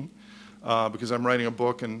speaking because I'm writing a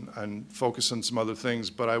book and focus on some other things,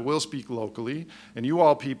 but I will speak locally. And you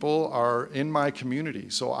all people are in my community,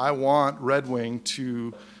 so I want Red Wing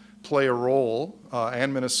to play a role,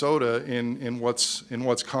 and Minnesota, in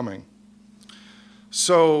what's coming.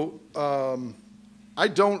 So I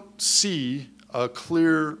don't see a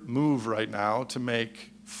clear move right now to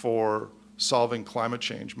make for solving climate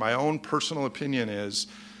change. My own personal opinion is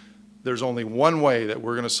there's only one way that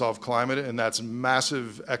we're going to solve climate, and that's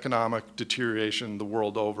massive economic deterioration the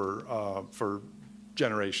world over for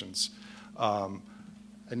generations. And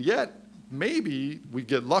yet, maybe we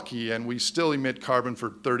get lucky and we still emit carbon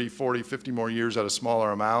for 30, 40, 50 more years at a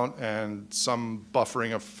smaller amount, and some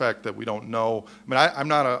buffering effect that we don't know. I mean, I'm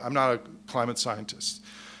not a climate scientist,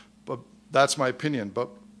 but that's my opinion. But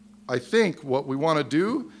I think what we want to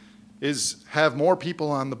do is have more people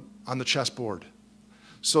on the chessboard,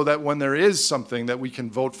 so that when there is something that we can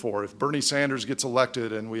vote for, if Bernie Sanders gets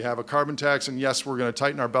elected and we have a carbon tax, and yes, we're going to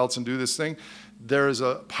tighten our belts and do this thing, there is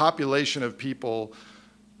a population of people.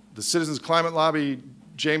 The Citizens Climate Lobby,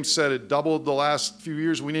 James said it doubled the last few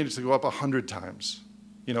years. We need it to go up 100 times,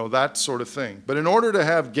 you know, that sort of thing. But in order to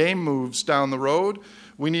have game moves down the road,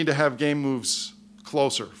 we need to have game moves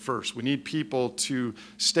closer first. We need people to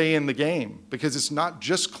stay in the game, because it's not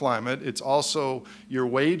just climate, it's also your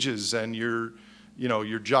wages and your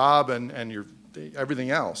job and your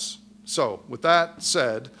everything else. So with that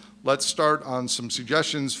said, let's start on some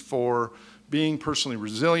suggestions for being personally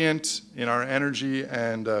resilient in our energy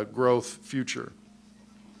and growth future.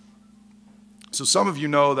 So some of you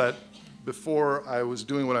know that before I was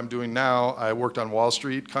doing what I'm doing now, I worked on Wall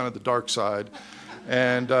Street, kind of the dark side.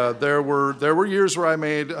 And there were years where I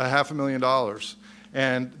made $500,000.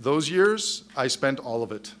 And those years, I spent all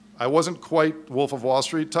of it. I wasn't quite Wolf of Wall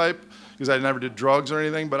Street type, because I never did drugs or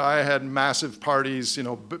anything, but I had massive parties. You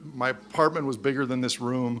know, my apartment was bigger than this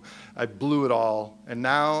room. I blew it all. And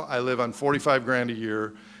now I live on 45 grand a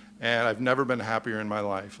year, and I've never been happier in my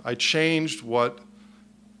life. I changed what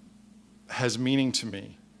has meaning to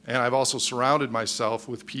me. And I've also surrounded myself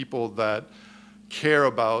with people that care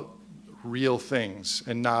about real things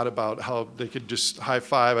and not about how they could just high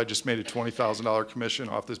five, I just made a $20,000 commission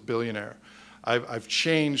off this billionaire. I've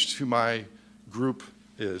changed who my group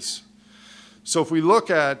is. So if we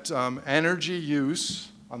look at energy use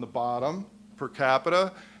on the bottom, per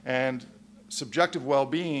capita, and subjective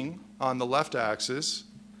well-being on the left axis,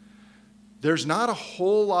 there's not a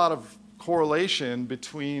whole lot of correlation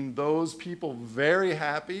between those people very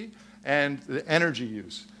happy and the energy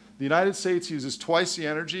use. The United States uses twice the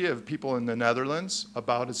energy of people in the Netherlands,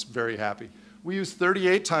 about as very happy. We use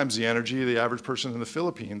 38 times the energy of the average person in the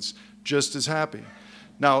Philippines, just as happy.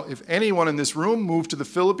 Now, if anyone in this room moved to the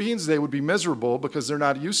Philippines, they would be miserable because they're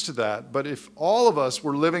not used to that. But if all of us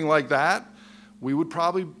were living like that, we would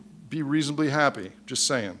probably be reasonably happy, just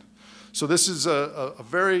saying. So this is a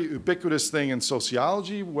very ubiquitous thing in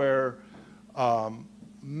sociology, where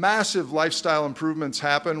massive lifestyle improvements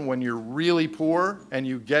happen when you're really poor and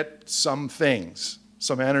you get some things,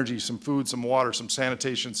 some energy, some food, some water, some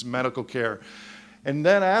sanitation, some medical care. And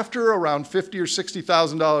then after around $50,000 or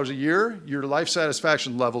 $60,000 a year, your life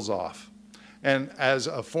satisfaction levels off. And as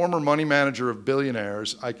a former money manager of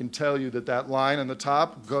billionaires, I can tell you that that line on the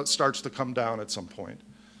top starts to come down at some point.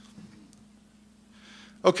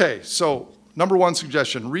 Okay, so number one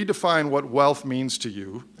suggestion, redefine what wealth means to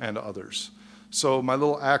you and others. So my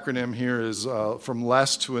little acronym here is from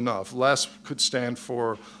less to enough. Less could stand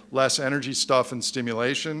for less energy, stuff, and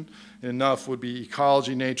stimulation. Enough would be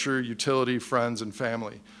ecology, nature, utility, friends, and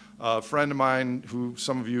family. A friend of mine, who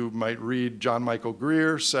some of you might read, John Michael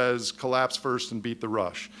Greer, says, collapse first and beat the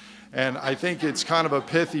rush. And I think it's kind of a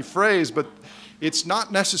pithy phrase, but it's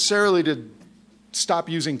not necessarily to stop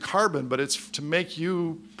using carbon, but it's to make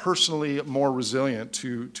you personally more resilient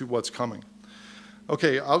to what's coming.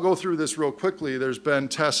 Okay, I'll go through this real quickly. There's been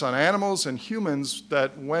tests on animals and humans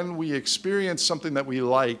that when we experience something that we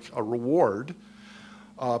like, a reward,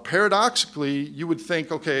 paradoxically, you would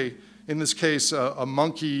think, okay, in this case, a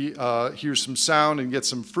monkey hears some sound and gets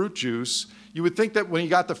some fruit juice. You would think that when he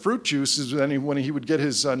got the fruit juice is when he would get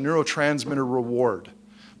his neurotransmitter reward.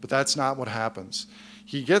 But that's not what happens.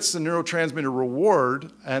 He gets the neurotransmitter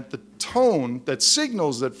reward at the tone that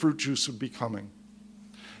signals that fruit juice would be coming.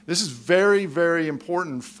 This is very, very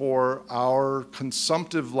important for our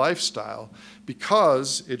consumptive lifestyle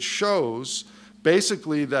because it shows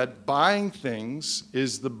basically that buying things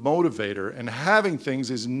is the motivator and having things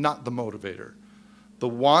is not the motivator. The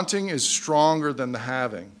wanting is stronger than the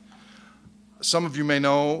having. Some of you may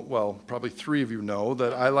know, well, probably 3 of you know,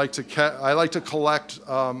 that I like to collect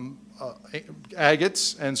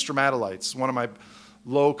agates and stromatolites, one of my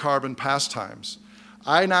low-carbon pastimes.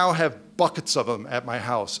 I now have buckets of them at my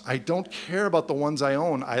house. I don't care about the ones I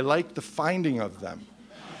own. I like the finding of them.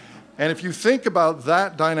 And if you think about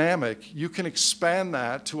that dynamic, you can expand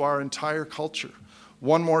that to our entire culture.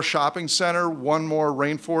 One more shopping center, one more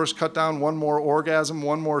rainforest cut down, one more orgasm,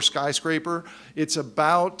 one more skyscraper. It's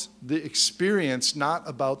about the experience, not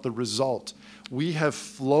about the result. We have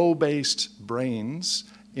flow-based brains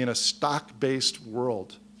in a stock-based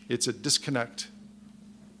world. It's a disconnect.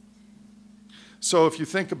 So if you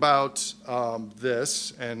think about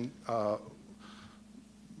this and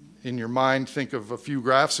in your mind think of a few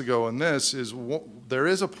graphs ago, and this is there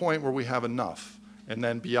is a point where we have enough, and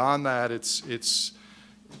then beyond that it's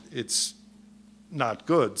not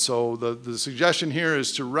good. So the suggestion here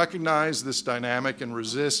is to recognize this dynamic and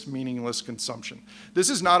resist meaningless consumption. This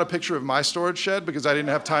is not a picture of my storage shed because I didn't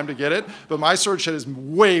have time to get it, but my storage shed is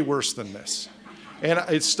way worse than this. And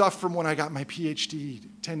it's stuff from when I got my PhD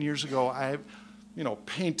 10 years ago. I have,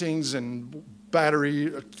 paintings and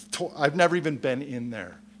battery. I've never even been in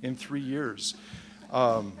there in 3 years.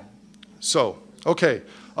 Okay.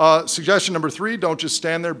 Suggestion number 3, don't just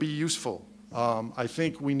stand there, be useful. I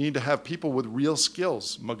think we need to have people with real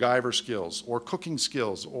skills, MacGyver skills, or cooking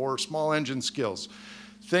skills, or small engine skills,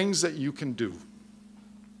 things that you can do.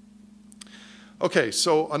 Okay,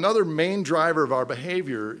 so another main driver of our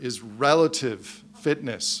behavior is relative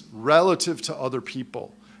fitness, relative to other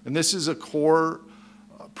people. And this is a core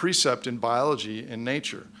precept in biology and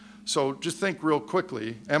nature. So just think real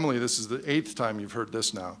quickly. Emily, this is the 8th time you've heard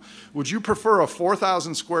this now. Would you prefer a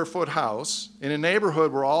 4,000 square foot house in a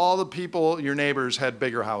neighborhood where all the people, your neighbors, had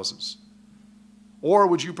bigger houses? Or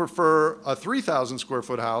would you prefer a 3,000 square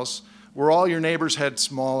foot house where all your neighbors had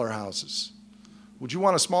smaller houses? Would you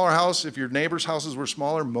want a smaller house if your neighbors' houses were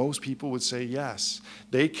smaller? Most people would say yes.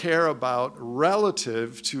 They care about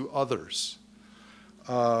relative to others.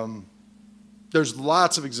 There's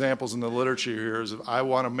lots of examples in the literature here of I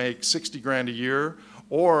want to make 60 grand a year,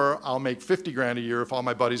 or I'll make 50 grand a year if all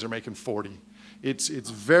my buddies are making 40. It's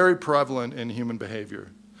very prevalent in human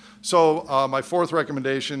behavior. So my 4th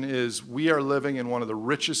recommendation is we are living in one of the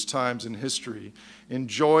richest times in history.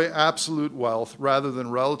 Enjoy absolute wealth rather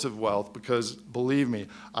than relative wealth because, believe me,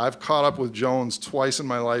 I've caught up with Jones twice in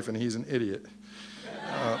my life and he's an idiot.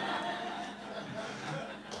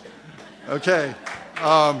 Okay.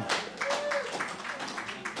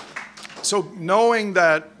 So knowing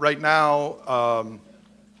that right now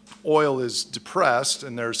oil is depressed,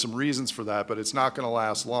 and there's some reasons for that, but it's not going to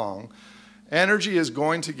last long, energy is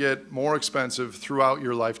going to get more expensive throughout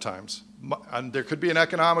your lifetimes. And there could be an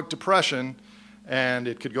economic depression, and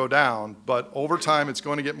it could go down, but over time it's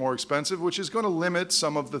going to get more expensive, which is going to limit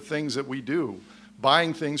some of the things that we do.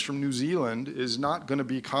 Buying things from New Zealand is not going to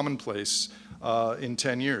be commonplace in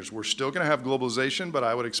 10 years. We're still going to have globalization, but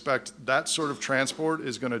I would expect that sort of transport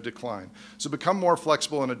is going to decline. So become more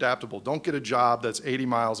flexible and adaptable. Don't get a job that's 80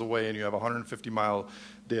 miles away and you have a 150-mile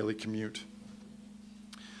daily commute.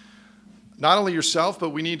 Not only yourself,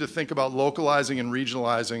 but we need to think about localizing and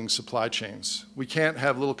regionalizing supply chains. We can't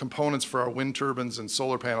have little components for our wind turbines and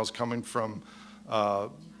solar panels coming from,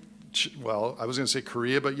 well, I was going to say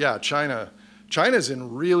Korea, but yeah, China. China's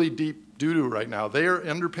in really deep doo-doo right now. They are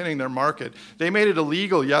underpinning their market. They made it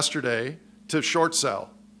illegal yesterday to short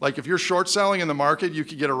sell. Like if you're short selling in the market, you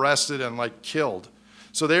could get arrested and like killed.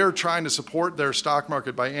 So they are trying to support their stock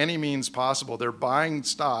market by any means possible. They're buying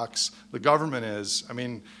stocks, the government is. I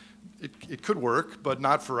mean, it could work, but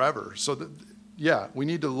not forever. So yeah, we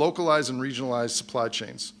need to localize and regionalize supply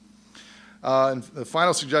chains. And the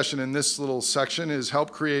final suggestion in this little section is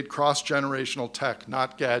help create cross-generational tech,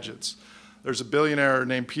 not gadgets. There's a billionaire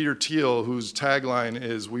named Peter Thiel whose tagline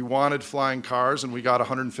is, "We wanted flying cars and we got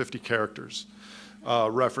 150 characters."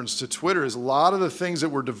 reference to Twitter, is a lot of the things that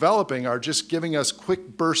we're developing are just giving us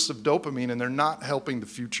quick bursts of dopamine, and they're not helping the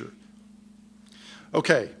future.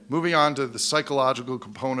 Okay, moving on to the psychological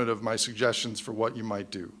component of my suggestions for what you might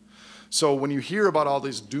do. So when you hear about all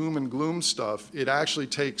this doom and gloom stuff, it actually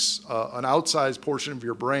takes an outsized portion of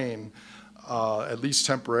your brain, at least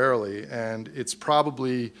temporarily, and it's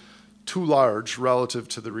probably too large relative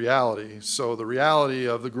to the reality. So the reality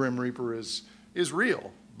of the Grim Reaper is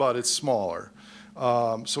real, but it's smaller.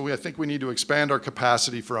 I think we need to expand our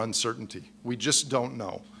capacity for uncertainty. We just don't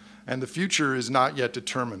know. And the future is not yet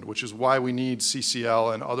determined, which is why we need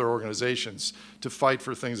CCL and other organizations to fight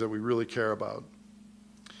for things that we really care about.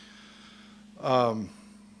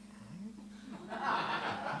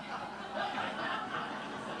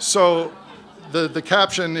 So the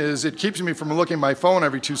caption is, it keeps me from looking at my phone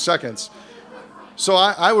every 2 seconds. So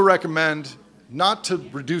I would recommend not to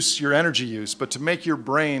reduce your energy use, but to make your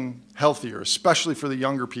brain healthier, especially for the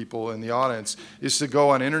younger people in the audience, is to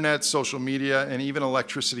go on internet, social media, and even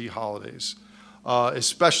electricity holidays,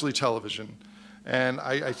 especially television. And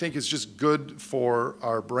I think it's just good for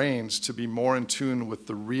our brains to be more in tune with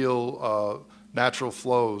the real natural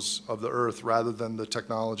flows of the earth rather than the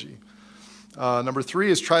technology. Number 3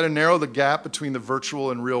 is try to narrow the gap between the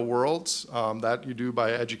virtual and real worlds. That you do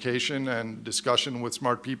by education and discussion with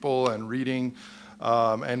smart people and reading,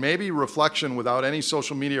 and maybe reflection without any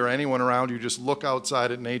social media or anyone around you. Just look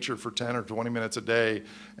outside at nature for 10 or 20 minutes a day,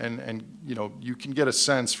 and you can get a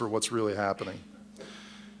sense for what's really happening.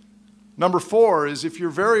 Number 4 is, if you're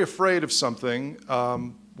very afraid of something,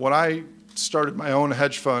 when I started my own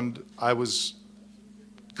hedge fund, I was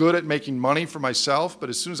good at making money for myself, but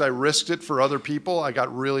as soon as I risked it for other people, I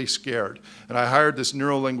got really scared. And I hired this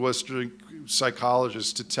neuro-linguistic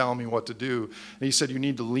psychologist to tell me what to do. And he said, you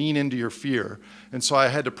need to lean into your fear. And so I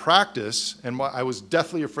had to practice, and I was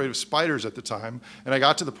deathly afraid of spiders at the time, and I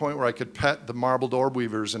got to the point where I could pet the marbled orb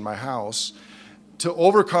weavers in my house to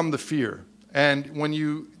overcome the fear. And when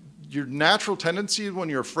your natural tendency when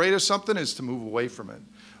you're afraid of something is to move away from it,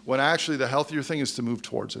 when actually the healthier thing is to move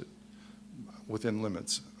towards it, within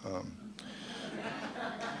limits.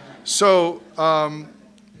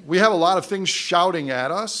 We have a lot of things shouting at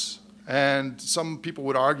us, and some people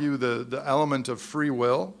would argue the element of free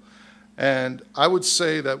will. And I would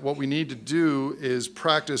say that what we need to do is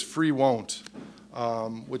practice free won't,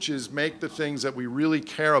 which is make the things that we really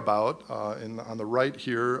care about, on the right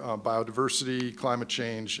here, biodiversity, climate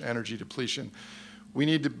change, energy depletion. We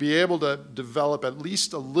need to be able to develop at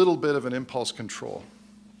least a little bit of an impulse control.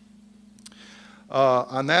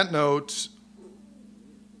 On that note,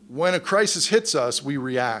 when a crisis hits us, we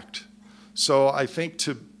react. So I think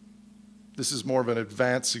this is more of an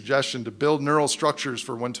advanced suggestion, to build neural structures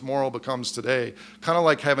for when tomorrow becomes today, kind of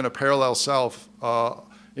like having a parallel self,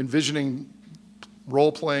 envisioning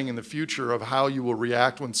role-playing in the future of how you will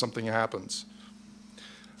react when something happens.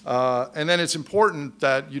 And then it's important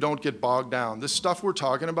that you don't get bogged down. This stuff we're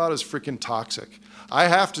talking about is freaking toxic. I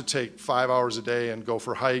have to take 5 hours a day and go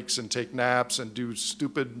for hikes and take naps and do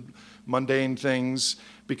stupid, mundane things,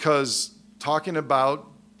 because talking about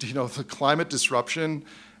the climate disruption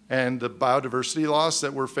and the biodiversity loss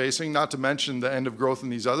that we're facing, not to mention the end of growth and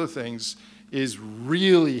these other things, is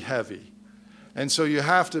really heavy. And so you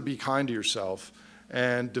have to be kind to yourself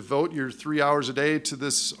and devote your 3 hours a day to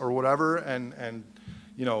this or whatever, and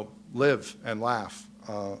live and laugh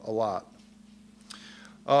a lot.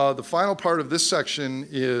 The final part of this section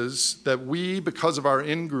is that we, because of our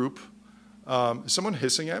in-group, is someone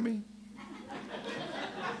hissing at me?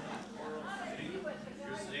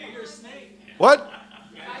 What?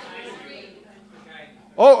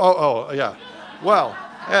 Oh, yeah. Well,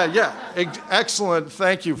 yeah, excellent.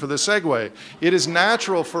 Thank you for the segue. It is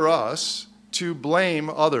natural for us to blame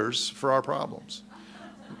others for our problems.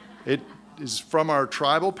 It is from our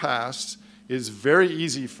tribal past. It is very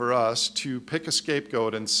easy for us to pick a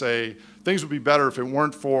scapegoat and say, things would be better if it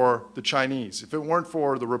weren't for the Chinese, if it weren't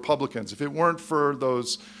for the Republicans, if it weren't for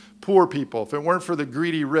those poor people, if it weren't for the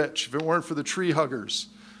greedy rich, if it weren't for the tree huggers.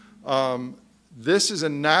 This is a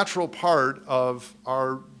natural part of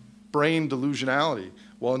our brain delusionality.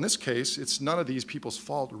 Well, in this case, it's none of these people's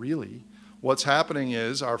fault, really. What's happening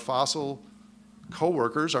is our fossil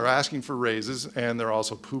coworkers are asking for raises, and they're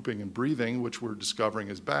also pooping and breathing, which we're discovering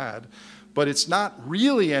is bad. But it's not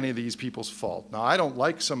really any of these people's fault. Now, I don't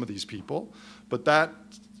like some of these people, but that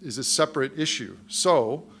is a separate issue.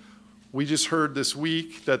 So we just heard this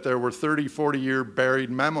week that there were 30, 40-year buried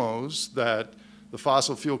memos that the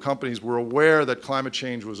fossil fuel companies were aware that climate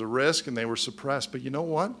change was a risk, and they were suppressed. But you know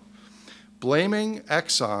what? Blaming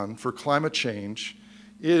Exxon for climate change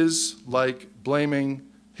is like blaming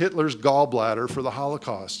Hitler's gallbladder for the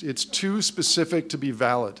Holocaust. It's too specific to be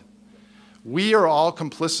valid. We are all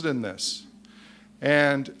complicit in this.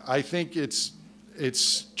 And I think it's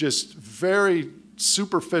just very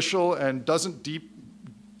superficial and doesn't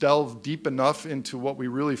delve deep enough into what we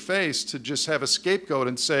really face to just have a scapegoat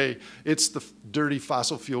and say it's the dirty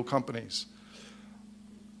fossil fuel companies.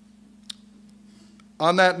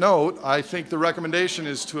 On that note, I think the recommendation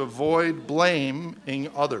is to avoid blaming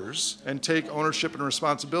others and take ownership and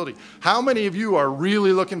responsibility. How many of you are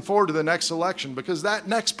really looking forward to the next election? Because that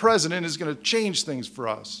next president is going to change things for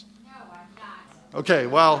us. No, I'm not. Okay,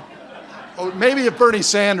 well, maybe if Bernie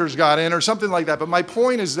Sanders got in or something like that. But my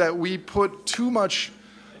point is that we put too much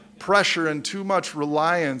pressure and too much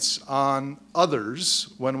reliance on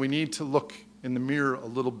others when we need to look in the mirror a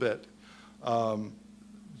little bit.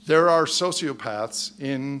 There are sociopaths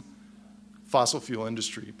in fossil fuel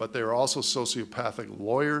industry, but there are also sociopathic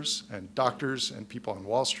lawyers and doctors and people on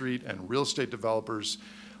Wall Street and real estate developers.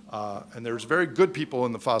 And there's very good people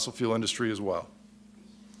in the fossil fuel industry as well.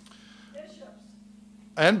 Bishops.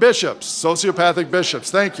 And bishops, sociopathic bishops,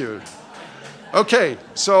 thank you. Okay,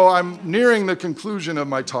 so I'm nearing the conclusion of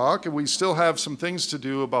my talk, and we still have some things to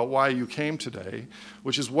do about why you came today,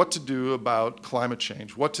 which is what to do about climate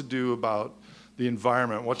change, what to do about the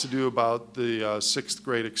environment, what to do about the sixth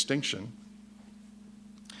great extinction.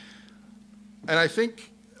 And I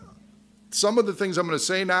think some of the things I'm going to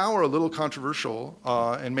say now are a little controversial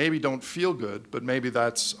and maybe don't feel good, but maybe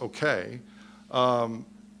that's okay.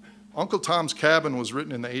 Uncle Tom's Cabin was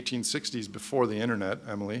written in the 1860s before the internet,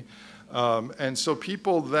 Emily. And so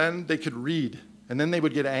people then, they could read, and then they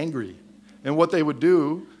would get angry. And what they would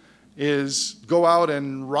do is go out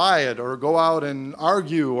and riot or go out and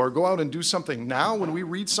argue or go out and do something. Now, when we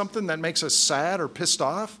read something that makes us sad or pissed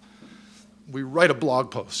off, we write a blog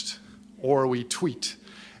post or we tweet.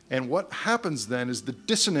 And what happens then is the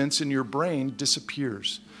dissonance in your brain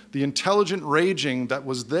disappears. The intelligent raging that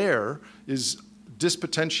was there is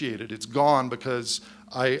dispotentiated. It's gone because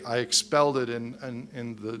I expelled it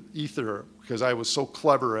in the ether because I was so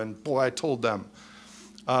clever and boy, I told them.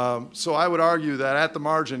 So I would argue that at the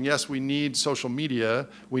margin, yes, we need social media,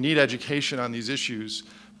 we need education on these issues,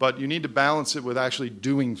 but you need to balance it with actually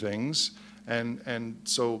doing things, and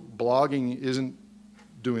so blogging isn't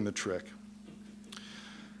doing the trick.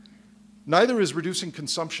 Neither is reducing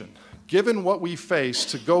consumption. Given what we face,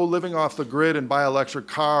 to go living off the grid and buy an electric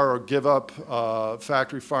car or give up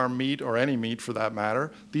factory farm meat or any meat for that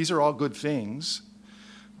matter, these are all good things,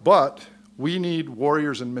 but we need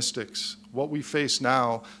warriors and mystics. What we face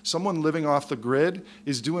now, someone living off the grid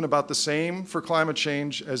is doing about the same for climate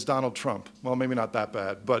change as Donald Trump. Well, maybe not that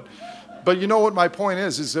bad, but you know what my point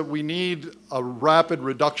is that we need a rapid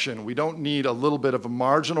reduction. We don't need a little bit of a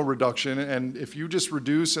marginal reduction, and if you just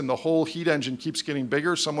reduce and the whole heat engine keeps getting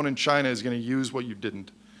bigger, someone in China is going to use what you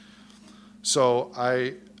didn't. So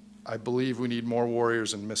I believe we need more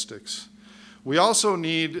warriors and mystics. We also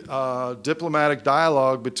need diplomatic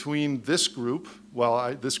dialogue between this group,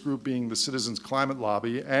 this group being the Citizens Climate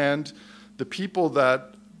Lobby, and the people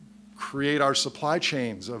that create our supply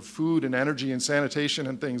chains of food and energy and sanitation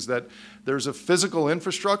and things, that there's a physical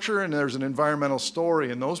infrastructure and there's an environmental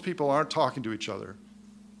story, and those people aren't talking to each other.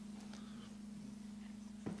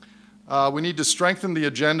 We need to strengthen the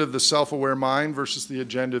agenda of the self-aware mind versus the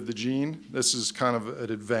agenda of the gene. This is kind of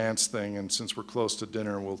an advanced thing, and since we're close to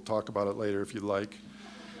dinner, we'll talk about it later if you'd like.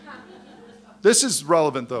 This is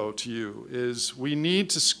relevant, though, to you, is we need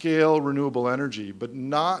to scale renewable energy, but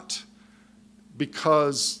not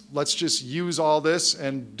because let's just use all this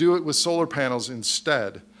and do it with solar panels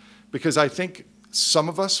instead. Because I think some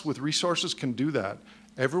of us with resources can do that.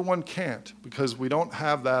 Everyone can't, because we don't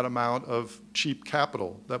have that amount of cheap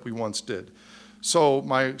capital that we once did. So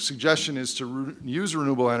my suggestion is to use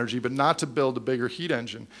renewable energy, but not to build a bigger heat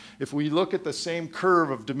engine. If we look at the same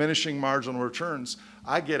curve of diminishing marginal returns,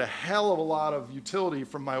 I get a hell of a lot of utility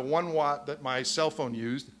from my 1 watt that my cell phone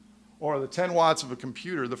used, or the 10 watts of a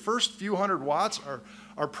computer. The first few hundred watts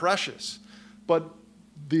are precious. But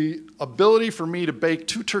the ability for me to bake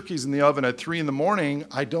 2 turkeys in the oven at 3 in the morning,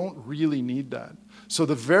 I don't really need that. So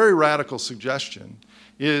the very radical suggestion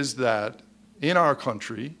is that in our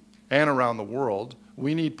country and around the world,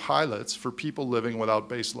 we need pilots for people living without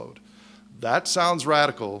baseload. That sounds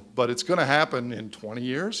radical, but it's going to happen in 20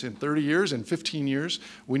 years, in 30 years, in 15 years.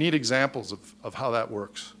 We need examples of how that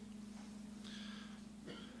works.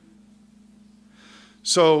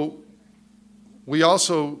 So we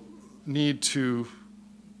also need to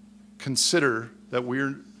consider that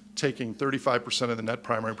we're taking 35% of the net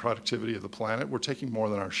primary productivity of the planet. We're taking more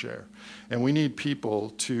than our share. And we need people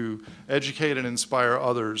to educate and inspire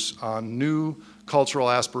others on new cultural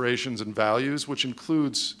aspirations and values, which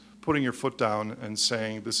includes putting your foot down and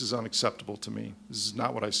saying, this is unacceptable to me. This is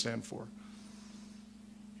not what I stand for.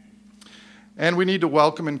 And we need to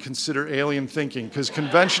welcome and consider alien thinking, because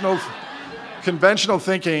conventional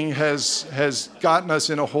thinking has gotten us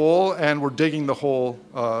in a hole, and we're digging the hole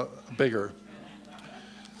bigger.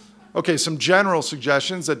 Okay, some general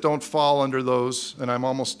suggestions that don't fall under those, and I'm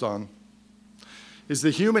almost done, is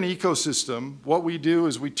the human ecosystem. What we do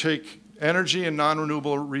is we take energy and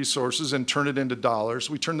non-renewable resources and turn it into dollars.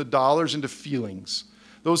 We turn the dollars into feelings.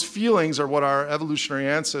 Those feelings are what our evolutionary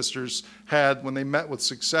ancestors had when they met with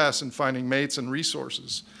success in finding mates and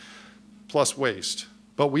resources, plus waste.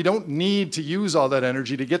 But we don't need to use all that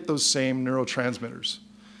energy to get those same neurotransmitters.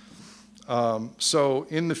 So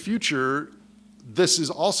in the future, this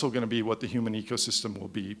is also going to be what the human ecosystem will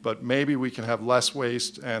be, but maybe we can have less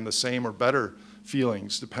waste and the same or better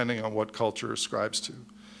feelings depending on what culture ascribes to.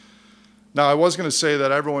 Now, I was going to say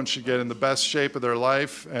that everyone should get in the best shape of their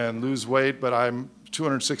life and lose weight, but I'm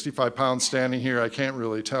 265 pounds standing here. I can't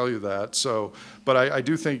really tell you that. So, but I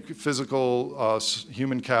do think physical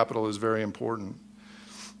human capital is very important.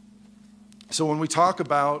 So when we talk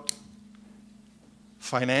about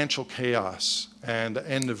financial chaos and the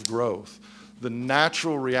end of growth, the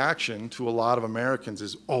natural reaction to a lot of Americans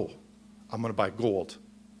is, oh, I'm going to buy gold.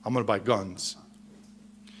 I'm going to buy guns.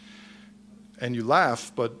 And you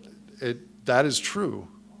laugh, but that is true.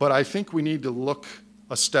 But I think we need to look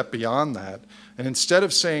a step beyond that. And instead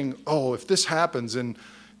of saying, oh, if this happens and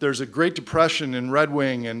there's a Great Depression in Red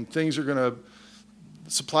Wing and things are going to,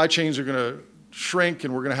 supply chains are going to shrink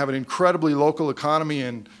and we're going to have an incredibly local economy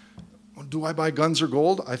and do I buy guns or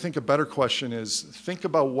gold? I think a better question is think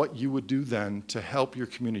about what you would do then to help your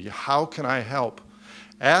community. How can I help?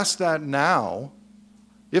 Ask that now.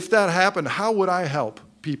 If that happened, how would I help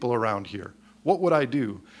people around here? What would I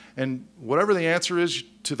do? And whatever the answer is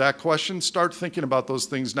to that question, start thinking about those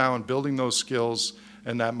things now and building those skills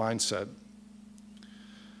and that mindset.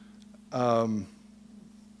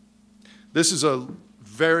 This is a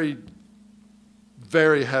very,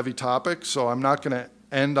 very heavy topic, so I'm not going to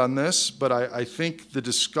end on this, but I think the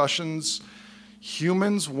discussions,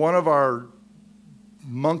 humans, one of our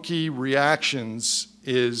monkey reactions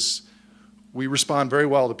is we respond very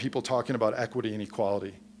well to people talking about equity and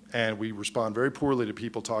equality. And we respond very poorly to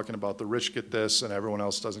people talking about the rich get this and everyone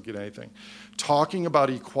else doesn't get anything. Talking about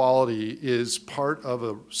equality is part of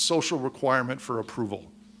a social requirement for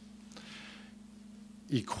approval.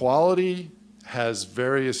 Equality has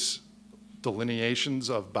various delineations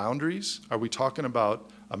of boundaries. Are we talking about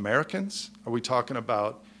Americans? Are we talking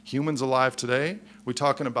about humans alive today? Are we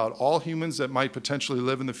talking about all humans that might potentially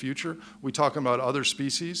live in the future? Are we talking about other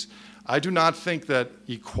species? I do not think that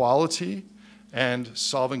equality and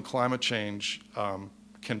solving climate change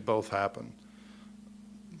can both happen,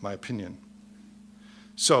 my opinion.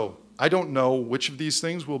 So I don't know which of these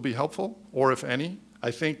things will be helpful, or if any. I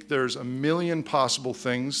think there's a million possible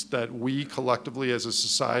things that we collectively as a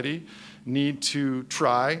society need to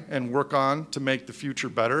try and work on to make the future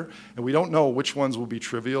better, and we don't know which ones will be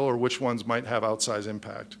trivial or which ones might have outsized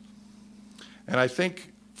impact. And I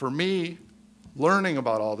think, for me, learning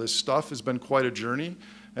about all this stuff has been quite a journey,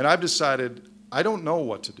 and I've decided I don't know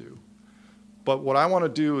what to do, but what I want to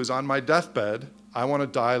do is on my deathbed, I want to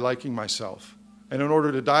die liking myself. And in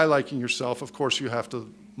order to die liking yourself, of course, you have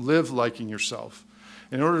to live liking yourself.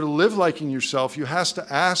 In order to live liking yourself, you have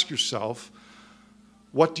to ask yourself,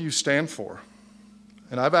 what do you stand for?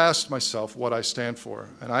 And I've asked myself what I stand for.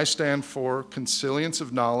 And I stand for consilience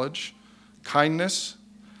of knowledge, kindness.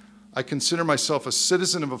 I consider myself a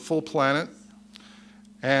citizen of a full planet.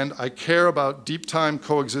 And I care about deep time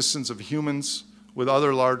coexistence of humans with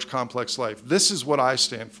other large complex life. This is what I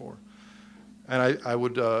stand for. And I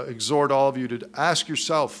would exhort all of you to ask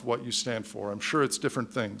yourself what you stand for. I'm sure it's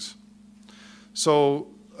different things. So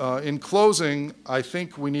in closing, I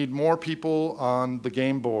think we need more people on the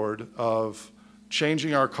game board of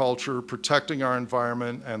changing our culture, protecting our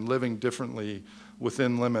environment, and living differently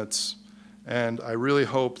within limits. And I really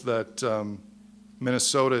hope that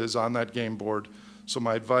Minnesota is on that game board. So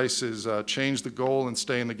my advice is change the goal and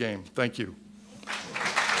stay in the game. Thank you.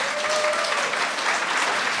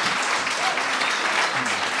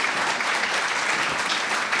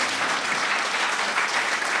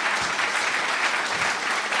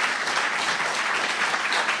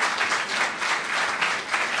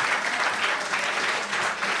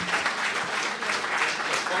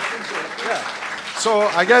 So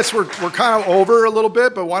I guess we're kind of over a little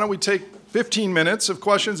bit, but why don't we take 15 minutes of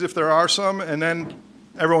questions if there are some, and then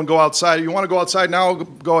everyone go outside. If you want to go outside now,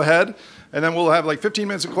 go ahead, and then we'll have like 15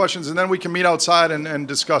 minutes of questions, and then we can meet outside and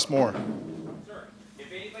discuss more. Sure.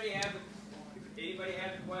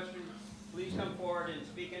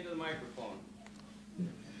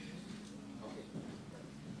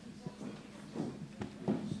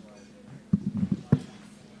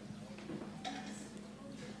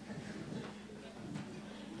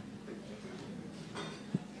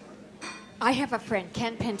 I have a friend,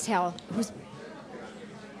 Ken Pentel, who's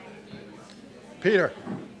Peter,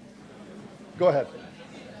 go ahead.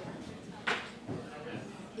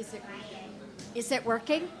 Is it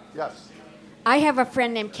working? Yes. I have a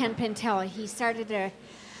friend named Ken Pentel. He started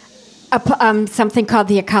something called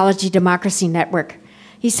the Ecology Democracy Network.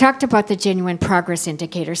 He's talked about the genuine progress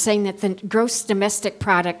indicator, saying that the gross domestic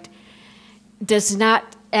product does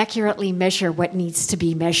not accurately measure what needs to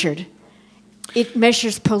be measured. It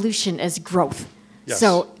measures pollution as growth. Yes.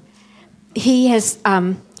 So he has,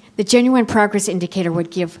 the genuine progress indicator would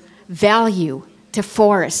give value to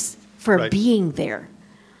forests for Right. being there,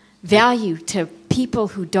 value to people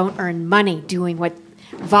who don't earn money doing what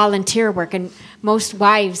volunteer work, and most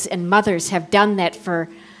wives and mothers have done that for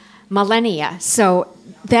millennia. So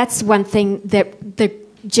that's one thing that the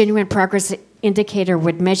genuine progress indicator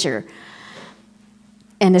would measure.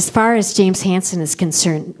 And as far as James Hansen is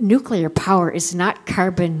concerned, nuclear power is not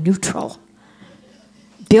carbon neutral.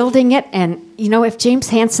 Building it, and if James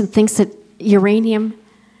Hansen thinks that uranium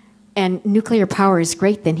and nuclear power is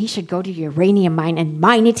great, then he should go to a uranium mine and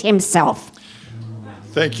mine it himself.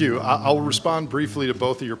 Thank you. I'll respond briefly to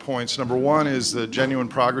both of your points. Number one is the genuine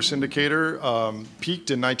progress indicator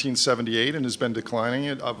peaked in 1978 and has been declining.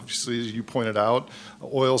 It obviously, as you pointed out,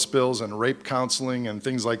 oil spills and rape counseling and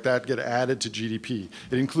things like that get added to GDP.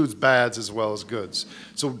 It includes bads as well as goods.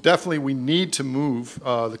 So definitely we need to move.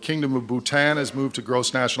 The Kingdom of Bhutan has moved to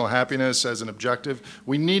gross national happiness as an objective.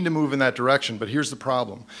 We need to move in that direction. But here's the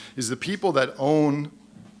problem, is the people that own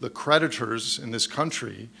the creditors in this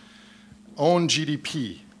country own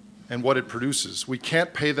GDP and what it produces. We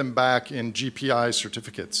can't pay them back in GPI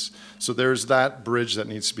certificates. So there's that bridge that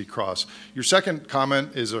needs to be crossed. Your second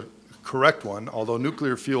comment is a correct one, although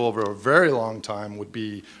nuclear fuel over a very long time would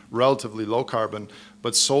be relatively low carbon,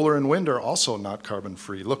 but solar and wind are also not carbon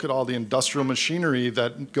free. Look at all the industrial machinery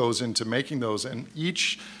that goes into making those, and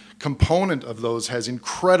each component of those has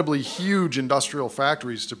incredibly huge industrial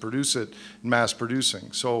factories to produce it in mass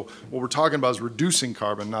producing. So what we're talking about is reducing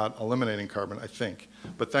carbon, not eliminating carbon, I think.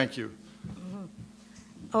 But thank you. Mm-hmm.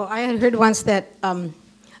 Oh, I had heard once that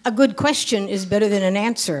a good question is better than an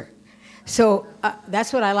answer. So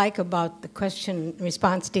that's what I like about the question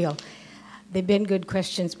response deal. They've been good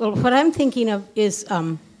questions. Well, what I'm thinking of is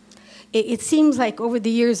it seems like over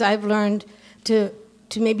the years I've learned to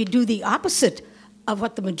maybe do the opposite of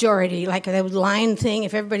what the majority, like that line thing,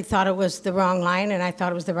 if everybody thought it was the wrong line and I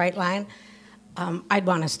thought it was the right line, I'd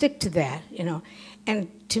want to stick to that, And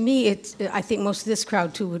to me, I think most of this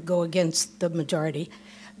crowd, too, would go against the majority.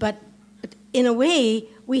 But in a way,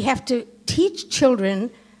 we have to teach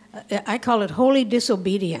children, I call it holy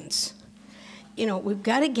disobedience. We've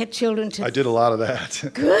got to get children to... I did a lot of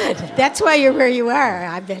that. Good. That's why you're where you are,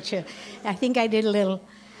 I bet you. I think I did a little.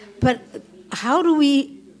 But how do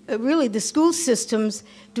we... Really, the school systems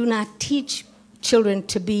do not teach children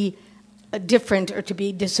to be different or to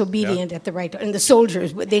be disobedient at the right time. And the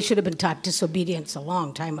soldiers, they should have been taught disobedience a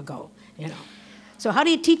long time ago, So how do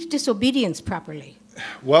you teach disobedience properly?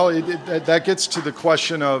 Well, that gets to the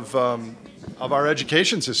question of our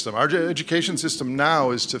education system. Our education system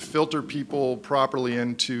now is to filter people properly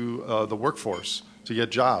into the workforce to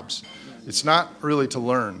get jobs. It's not really to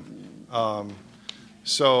learn.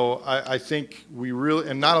 So I think we really,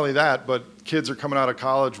 and not only that, but kids are coming out of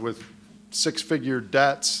college with six-figure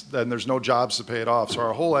debts, then there's no jobs to pay it off. So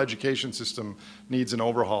our whole education system needs an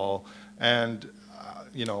overhaul. And,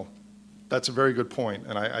 that's a very good point.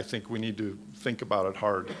 And I think we need to think about it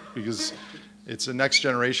hard because it's the next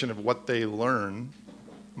generation of what they learn.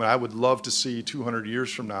 I would love to see 200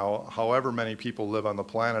 years from now, however many people live on the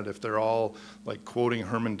planet, if they're all like quoting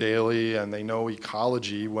Herman Daly and they know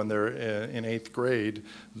ecology when they're in 8th grade,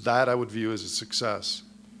 that I would view as a success.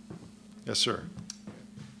 Yes, sir.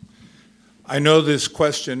 I know this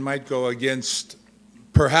question might go against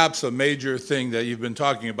perhaps a major thing that you've been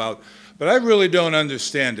talking about, but I really don't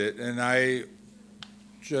understand it, and I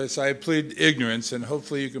plead ignorance, and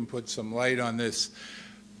hopefully you can put some light on this.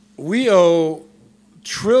 We owe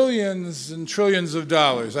trillions and trillions of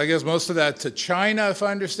dollars. I guess most of that to China, if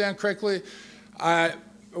I understand correctly. I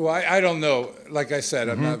don't know. Like I said,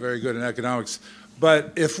 I'm not very good in economics.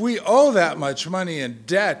 But if we owe that much money in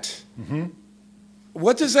debt,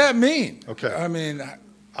 what does that mean? Okay. I mean,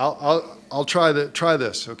 I'll try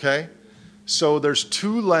this. Okay. So there's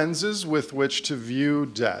two lenses with which to view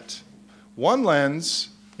debt. One lens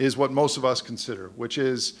is what most of us consider, which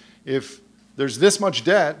is if there's this much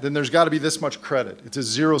debt, then there's got to be this much credit. It's a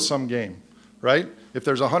zero-sum game, right? If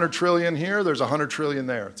there's 100 trillion here, there's 100 trillion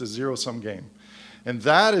there. It's a zero-sum game. And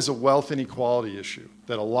that is a wealth inequality issue,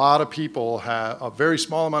 that a lot of people have, a very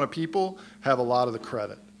small amount of people have a lot of the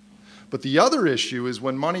credit. But the other issue is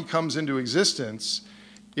when money comes into existence,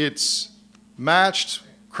 it's matched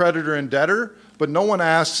creditor and debtor, but no one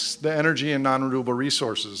asks the energy and non-renewable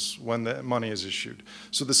resources when the money is issued.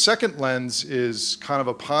 So the second lens is kind of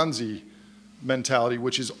a Ponzi mentality,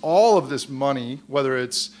 which is all of this money, whether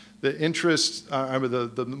it's the interest,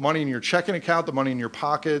 the money in your checking account, the money in your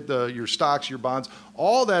pocket, your stocks, your bonds,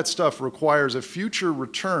 all that stuff requires a future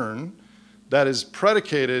return that is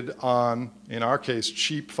predicated on, in our case,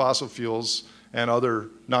 cheap fossil fuels and other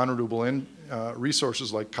non-renewable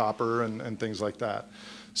resources like copper and things like that.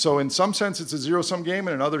 So in some sense, it's a zero-sum game, and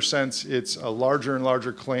in another sense, it's a larger and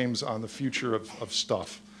larger claims on the future of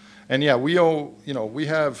stuff. And yeah, we owe, we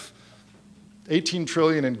have 18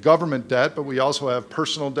 trillion in government debt, but we also have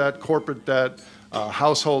personal debt, corporate debt,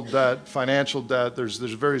 household debt, financial debt. There's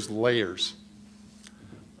various layers.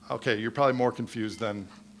 Okay, you're probably more confused than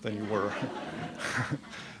you were.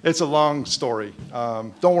 It's a long story.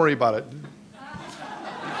 Don't worry about it.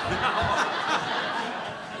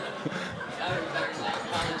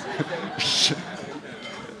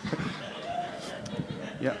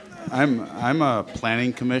 Yeah, I'm a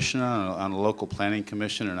planning commissioner on a local planning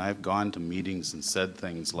commission, and I've gone to meetings and said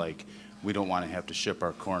things like, we don't want to have to ship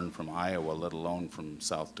our corn from Iowa, let alone from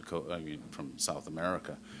South Dakota, from South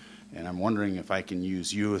America. And I'm wondering if I can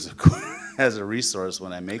use you as a resource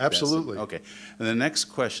when I make that. Absolutely. Okay. And the next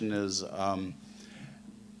question is,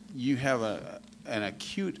 you have an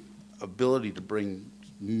acute ability to bring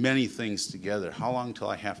many things together. How long do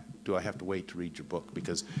I have to wait to read your book?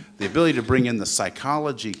 Because the ability to bring in the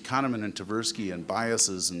psychology, Kahneman and Tversky, and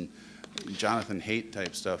biases and Jonathan Haidt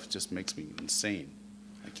type stuff just makes me insane.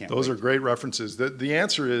 I can't Those wait. are great references. The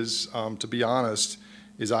answer is, to be honest,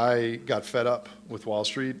 is I got fed up with Wall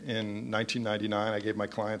Street in 1999. I gave my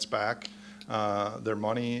clients back their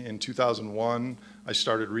money. In 2001, I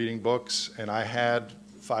started reading books, and I had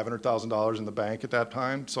 $500,000 in the bank at that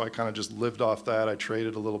time, so I kind of just lived off that. I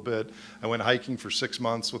traded a little bit. I went hiking for 6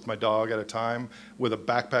 months with my dog at a time with a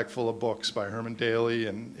backpack full of books by Herman Daly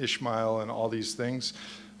and Ishmael and all these things.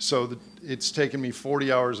 So it's taken me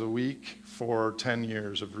 40 hours a week for 10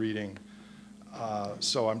 years of reading.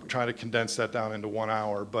 So I'm trying to condense that down into 1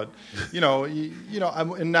 hour. But,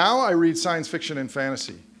 and now I read science fiction and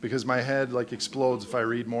fantasy because my head explodes if I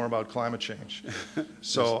read more about climate change.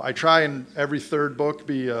 So I try and every third book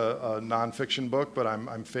be a nonfiction book, but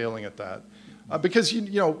I'm failing at that. Because you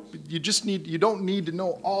don't need to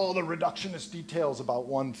know all the reductionist details about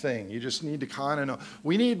one thing. You just need to kind of know.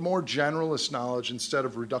 We need more generalist knowledge instead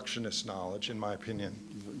of reductionist knowledge, in my opinion.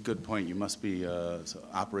 Good point. You must be an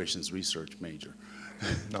operations research major.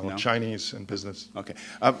 No, Chinese and business. Okay.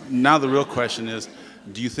 Now the real question is,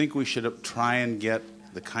 do you think we should try and get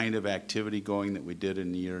the kind of activity going that we did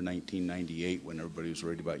in the year 1998 when everybody was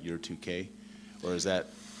worried about year 2K? Or is that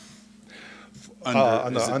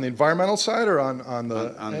on the environmental side or on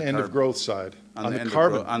the end of growth side? On the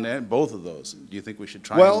carbon. On both of those. Do you think we should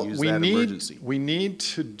try and use that emergency? We need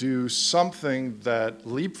to do something that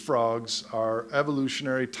leapfrogs our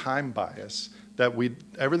evolutionary time bias, that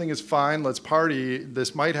everything is fine, let's party,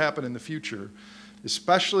 this might happen in the future.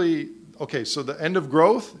 Especially, okay, so the end of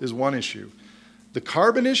growth is one issue. The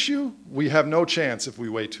carbon issue, we have no chance if we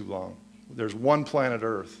wait too long. There's one planet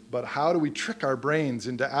Earth. But how do we trick our brains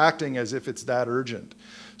into acting as if it's that urgent?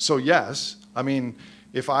 So yes, I mean,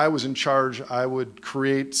 if I was in charge, I would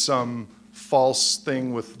create some false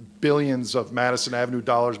thing with billions of Madison Avenue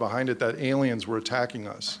dollars behind it that aliens were attacking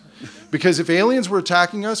us. Because if aliens were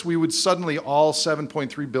attacking us, we would suddenly, all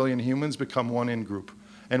 7.3 billion humans, become one in-group.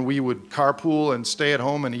 And we would carpool and stay at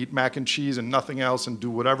home and eat mac and cheese and nothing else and do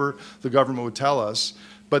whatever the government would tell us.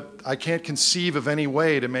 But I can't conceive of any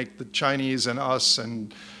way to make the Chinese and us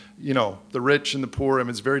and the rich and the poor,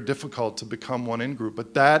 it's very difficult to become one in-group.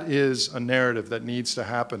 But that is a narrative that needs to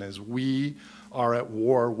happen, is we are at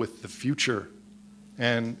war with the future.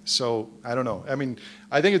 And so, I don't know. I mean,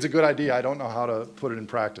 I think it's a good idea. I don't know how to put it in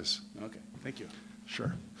practice. Okay, thank you.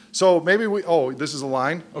 Sure. So maybe this is a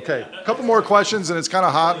line? Okay, a couple more questions, and it's kind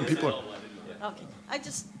of hot, and people are... Okay,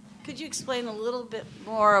 could you explain a little bit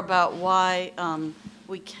more about why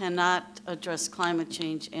we cannot address climate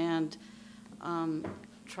change and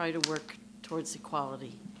try to work towards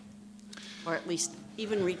equality, or at least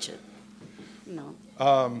even reach it? No.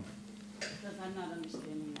 Because I'm not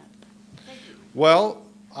understanding that. Thank you. Well,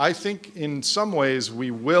 I think in some ways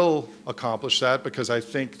we will accomplish that because I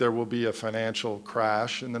think there will be a financial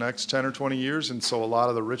crash in the next 10 or 20 years, and so a lot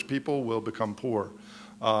of the rich people will become poor,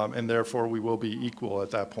 and therefore we will be equal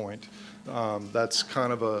at that point. That's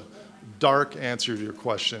kind of a dark answer to your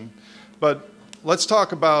question. But let's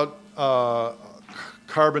talk about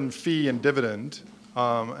carbon fee and dividend.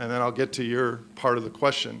 and then I'll get to your part of the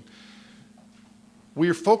question.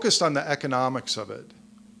 We're focused on the economics of it,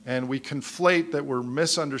 and we conflate that we're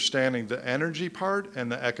misunderstanding the energy part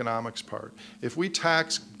and the economics part. If we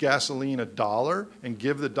tax gasoline $1 and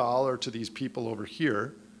give the dollar to these people over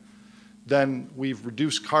here, then we've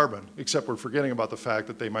reduced carbon, except we're forgetting about the fact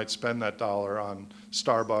that they might spend that dollar on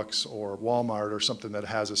Starbucks or Walmart or something that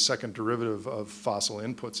has a second derivative of fossil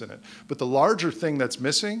inputs in it. But the larger thing that's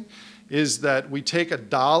missing is that we take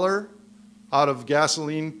 $1 out of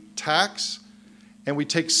gasoline tax and we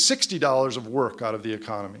take $60 of work out of the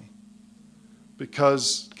economy.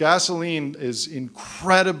 Because gasoline is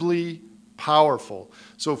incredibly powerful.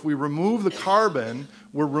 So if we remove the carbon,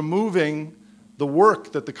 we're removing the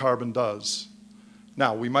work that the carbon does.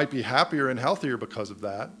 Now, we might be happier and healthier because of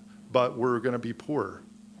that, but we're going to be poorer.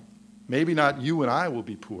 Maybe not you and I will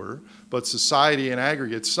be poor, but society in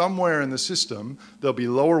aggregate, somewhere in the system, there'll be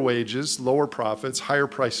lower wages, lower profits, higher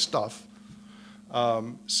priced stuff.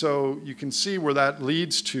 So you can see where that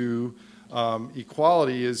leads to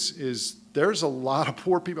equality is there's a lot of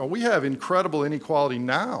poor people. We have incredible inequality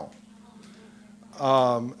now.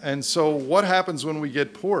 And so what happens when we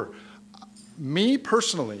get poor? Me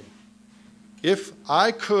personally, if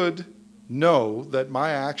I could know that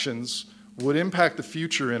my actions would impact the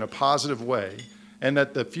future in a positive way, and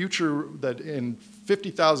that the future, that in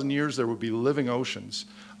 50,000 years there would be living oceans,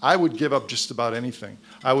 I would give up just about anything.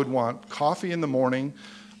 I would want coffee in the morning,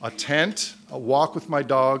 a tent, a walk with my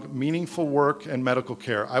dog, meaningful work, and medical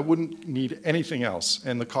care. I wouldn't need anything else,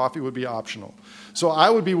 and the coffee would be optional. So I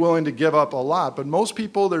would be willing to give up a lot, but most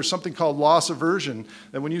people, there's something called loss aversion,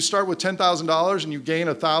 that when you start with $10,000 and you gain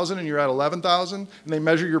 1,000 and you're at 11,000, and they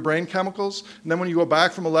measure your brain chemicals, and then when you go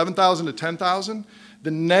back from 11,000 to 10,000,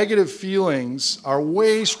 the negative feelings are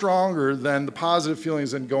way stronger than the positive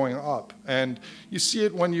feelings in going up. And you see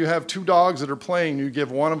it when you have two dogs that are playing, you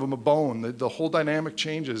give one of them a bone, the whole dynamic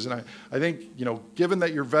changes. And I think, you know, given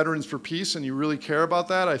that you're veterans for peace and you really care about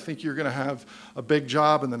that, I think you're going to have a big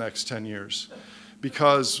job in the next 10 years.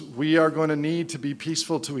 Because we are going to need to be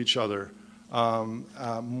peaceful to each other,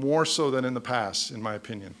 more so than in the past, in my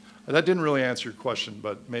opinion. That didn't really answer your question,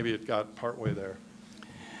 but maybe it got partway there.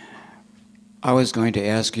 I was going to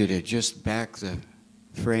ask you to just back the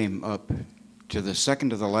frame up to the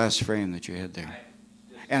second to the last frame that you had there.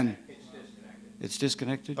 And it's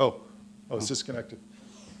disconnected? Oh, it's disconnected.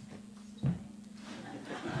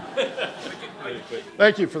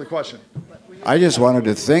 Thank you for the question. I just wanted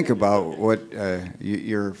to think about what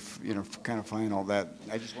you're, kind of final that.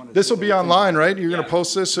 I just wanted. This will be online, right? You're going to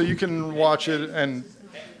post this so you can watch it and.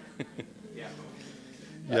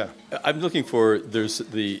 Yeah. I'm looking for, there's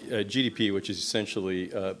the GDP, which is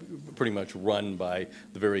essentially pretty much run by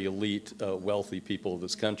the very elite, wealthy people of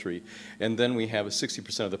this country. And then we have a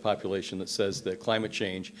 60% of the population that says that climate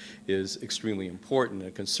change is extremely important,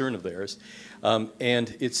 a concern of theirs.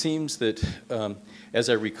 And it seems that, as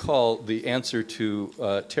I recall, the answer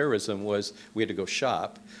to terrorism was we had to go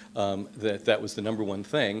shop. That was the #1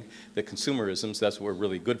 thing, that consumerism, so that's what we're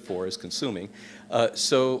really good for, is consuming.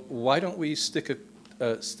 So why don't we stick a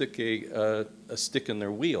stick in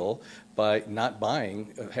their wheel by not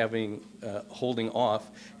buying, holding off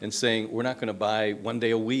and saying we're not going to buy one day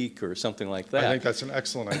a week or something like that. I think that's an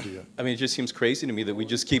excellent idea. I mean, it just seems crazy to me that we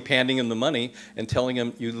just keep handing them the money and telling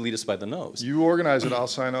them you lead us by the nose. You organize it, I'll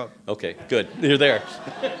sign up. Okay, good. You're there.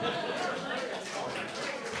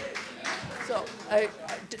 So,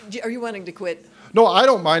 are you wanting to quit? No, I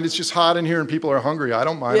don't mind. It's just hot in here and people are hungry. I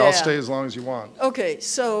don't mind. Yeah. I'll stay as long as you want. Okay,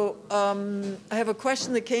 so I have a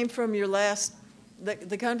question that came from your last,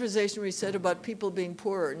 the conversation we said about people being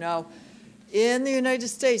poorer. Now, in the United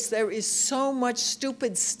States, there is so much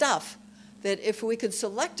stupid stuff that if we could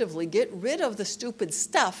selectively get rid of the stupid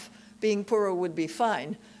stuff, being poorer would be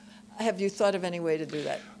fine. Have you thought of any way to do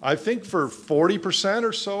that? I think for 40%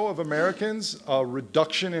 or so of Americans, a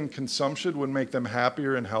reduction in consumption would make them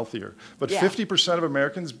happier and healthier. But 50% of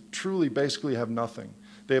Americans truly basically have nothing.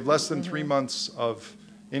 They have less than 3 months of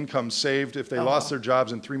income saved. If they lost their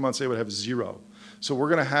jobs in 3 months, they would have 0. So we're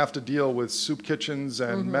going to have to deal with soup kitchens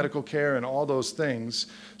and medical care and all those things.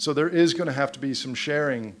 So there is going to have to be some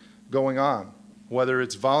sharing going on. Whether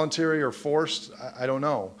it's voluntary or forced, I don't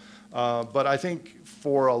know. But I think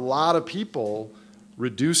for a lot of people,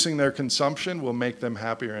 reducing their consumption will make them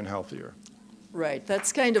happier and healthier. Right.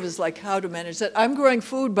 That's kind of is like how to manage that. I'm growing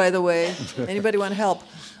food, by the way. Anybody want to help?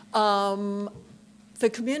 The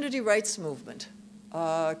community rights movement,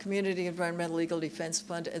 Community Environmental Legal Defense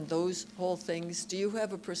Fund, and those whole things, do you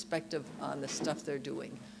have a perspective on the stuff they're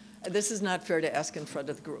doing? This is not fair to ask in front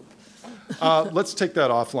of the group. Let's take that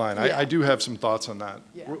offline. Yeah. I do have some thoughts on that.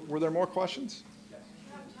 Yeah. Were there more questions?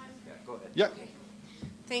 Yeah.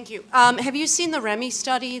 Thank you. Have you seen the REMI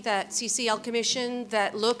study that CCL commissioned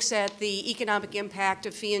that looks at the economic impact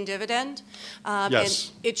of fee and dividend?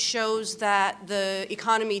 Yes. And it shows that the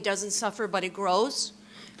economy doesn't suffer, but it grows.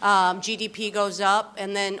 GDP goes up.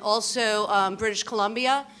 And then also British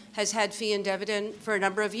Columbia has had fee and dividend for a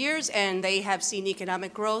number of years, and they have seen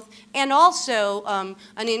economic growth and also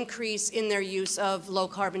an increase in their use of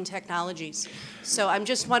low-carbon technologies. So I'm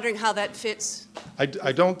just wondering how that fits.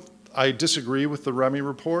 I disagree with the REMI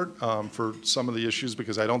report for some of the issues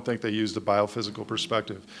because I don't think they used a biophysical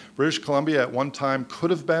perspective. British Columbia at one time could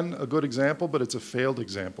have been a good example, but it's a failed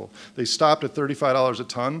example. They stopped at $35 a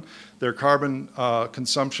ton. Their carbon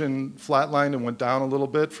consumption flatlined and went down a little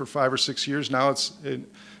bit for 5 or 6 years.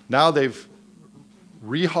 Now they've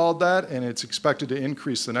rehauled that, and it's expected to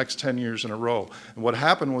increase the next 10 years in a row. And what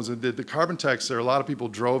happened was that the carbon tax there, a lot of people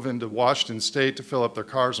drove into Washington State to fill up their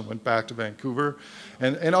cars and went back to Vancouver,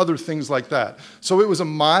 and other things like that. So it was a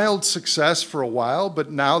mild success for a while, but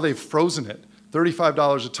now they've frozen it.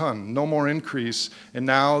 $35 a ton, no more increase, and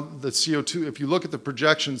now the CO2, if you look at the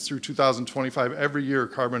projections through 2025, every year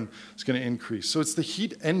carbon is going to increase. So it's the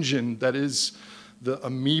heat engine that is the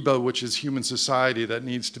amoeba, which is human society, that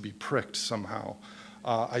needs to be pricked somehow.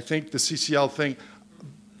 I think the CCL thing,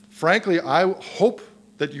 frankly, I hope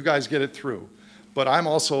that you guys get it through. But I'm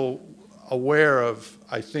also aware of,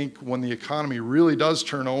 I think, when the economy really does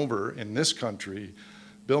turn over in this country,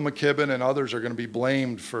 Bill McKibben and others are going to be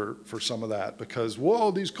blamed for some of that because, whoa,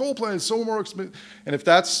 these coal plants are so more expensive. And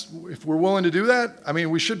if we're willing to do that, I mean,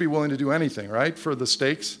 we should be willing to do anything, right, for the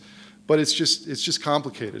stakes. But it's just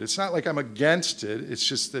complicated. It's not like I'm against it. It's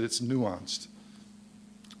just that it's nuanced.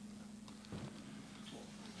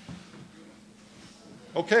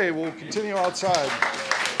 Okay, we'll continue outside.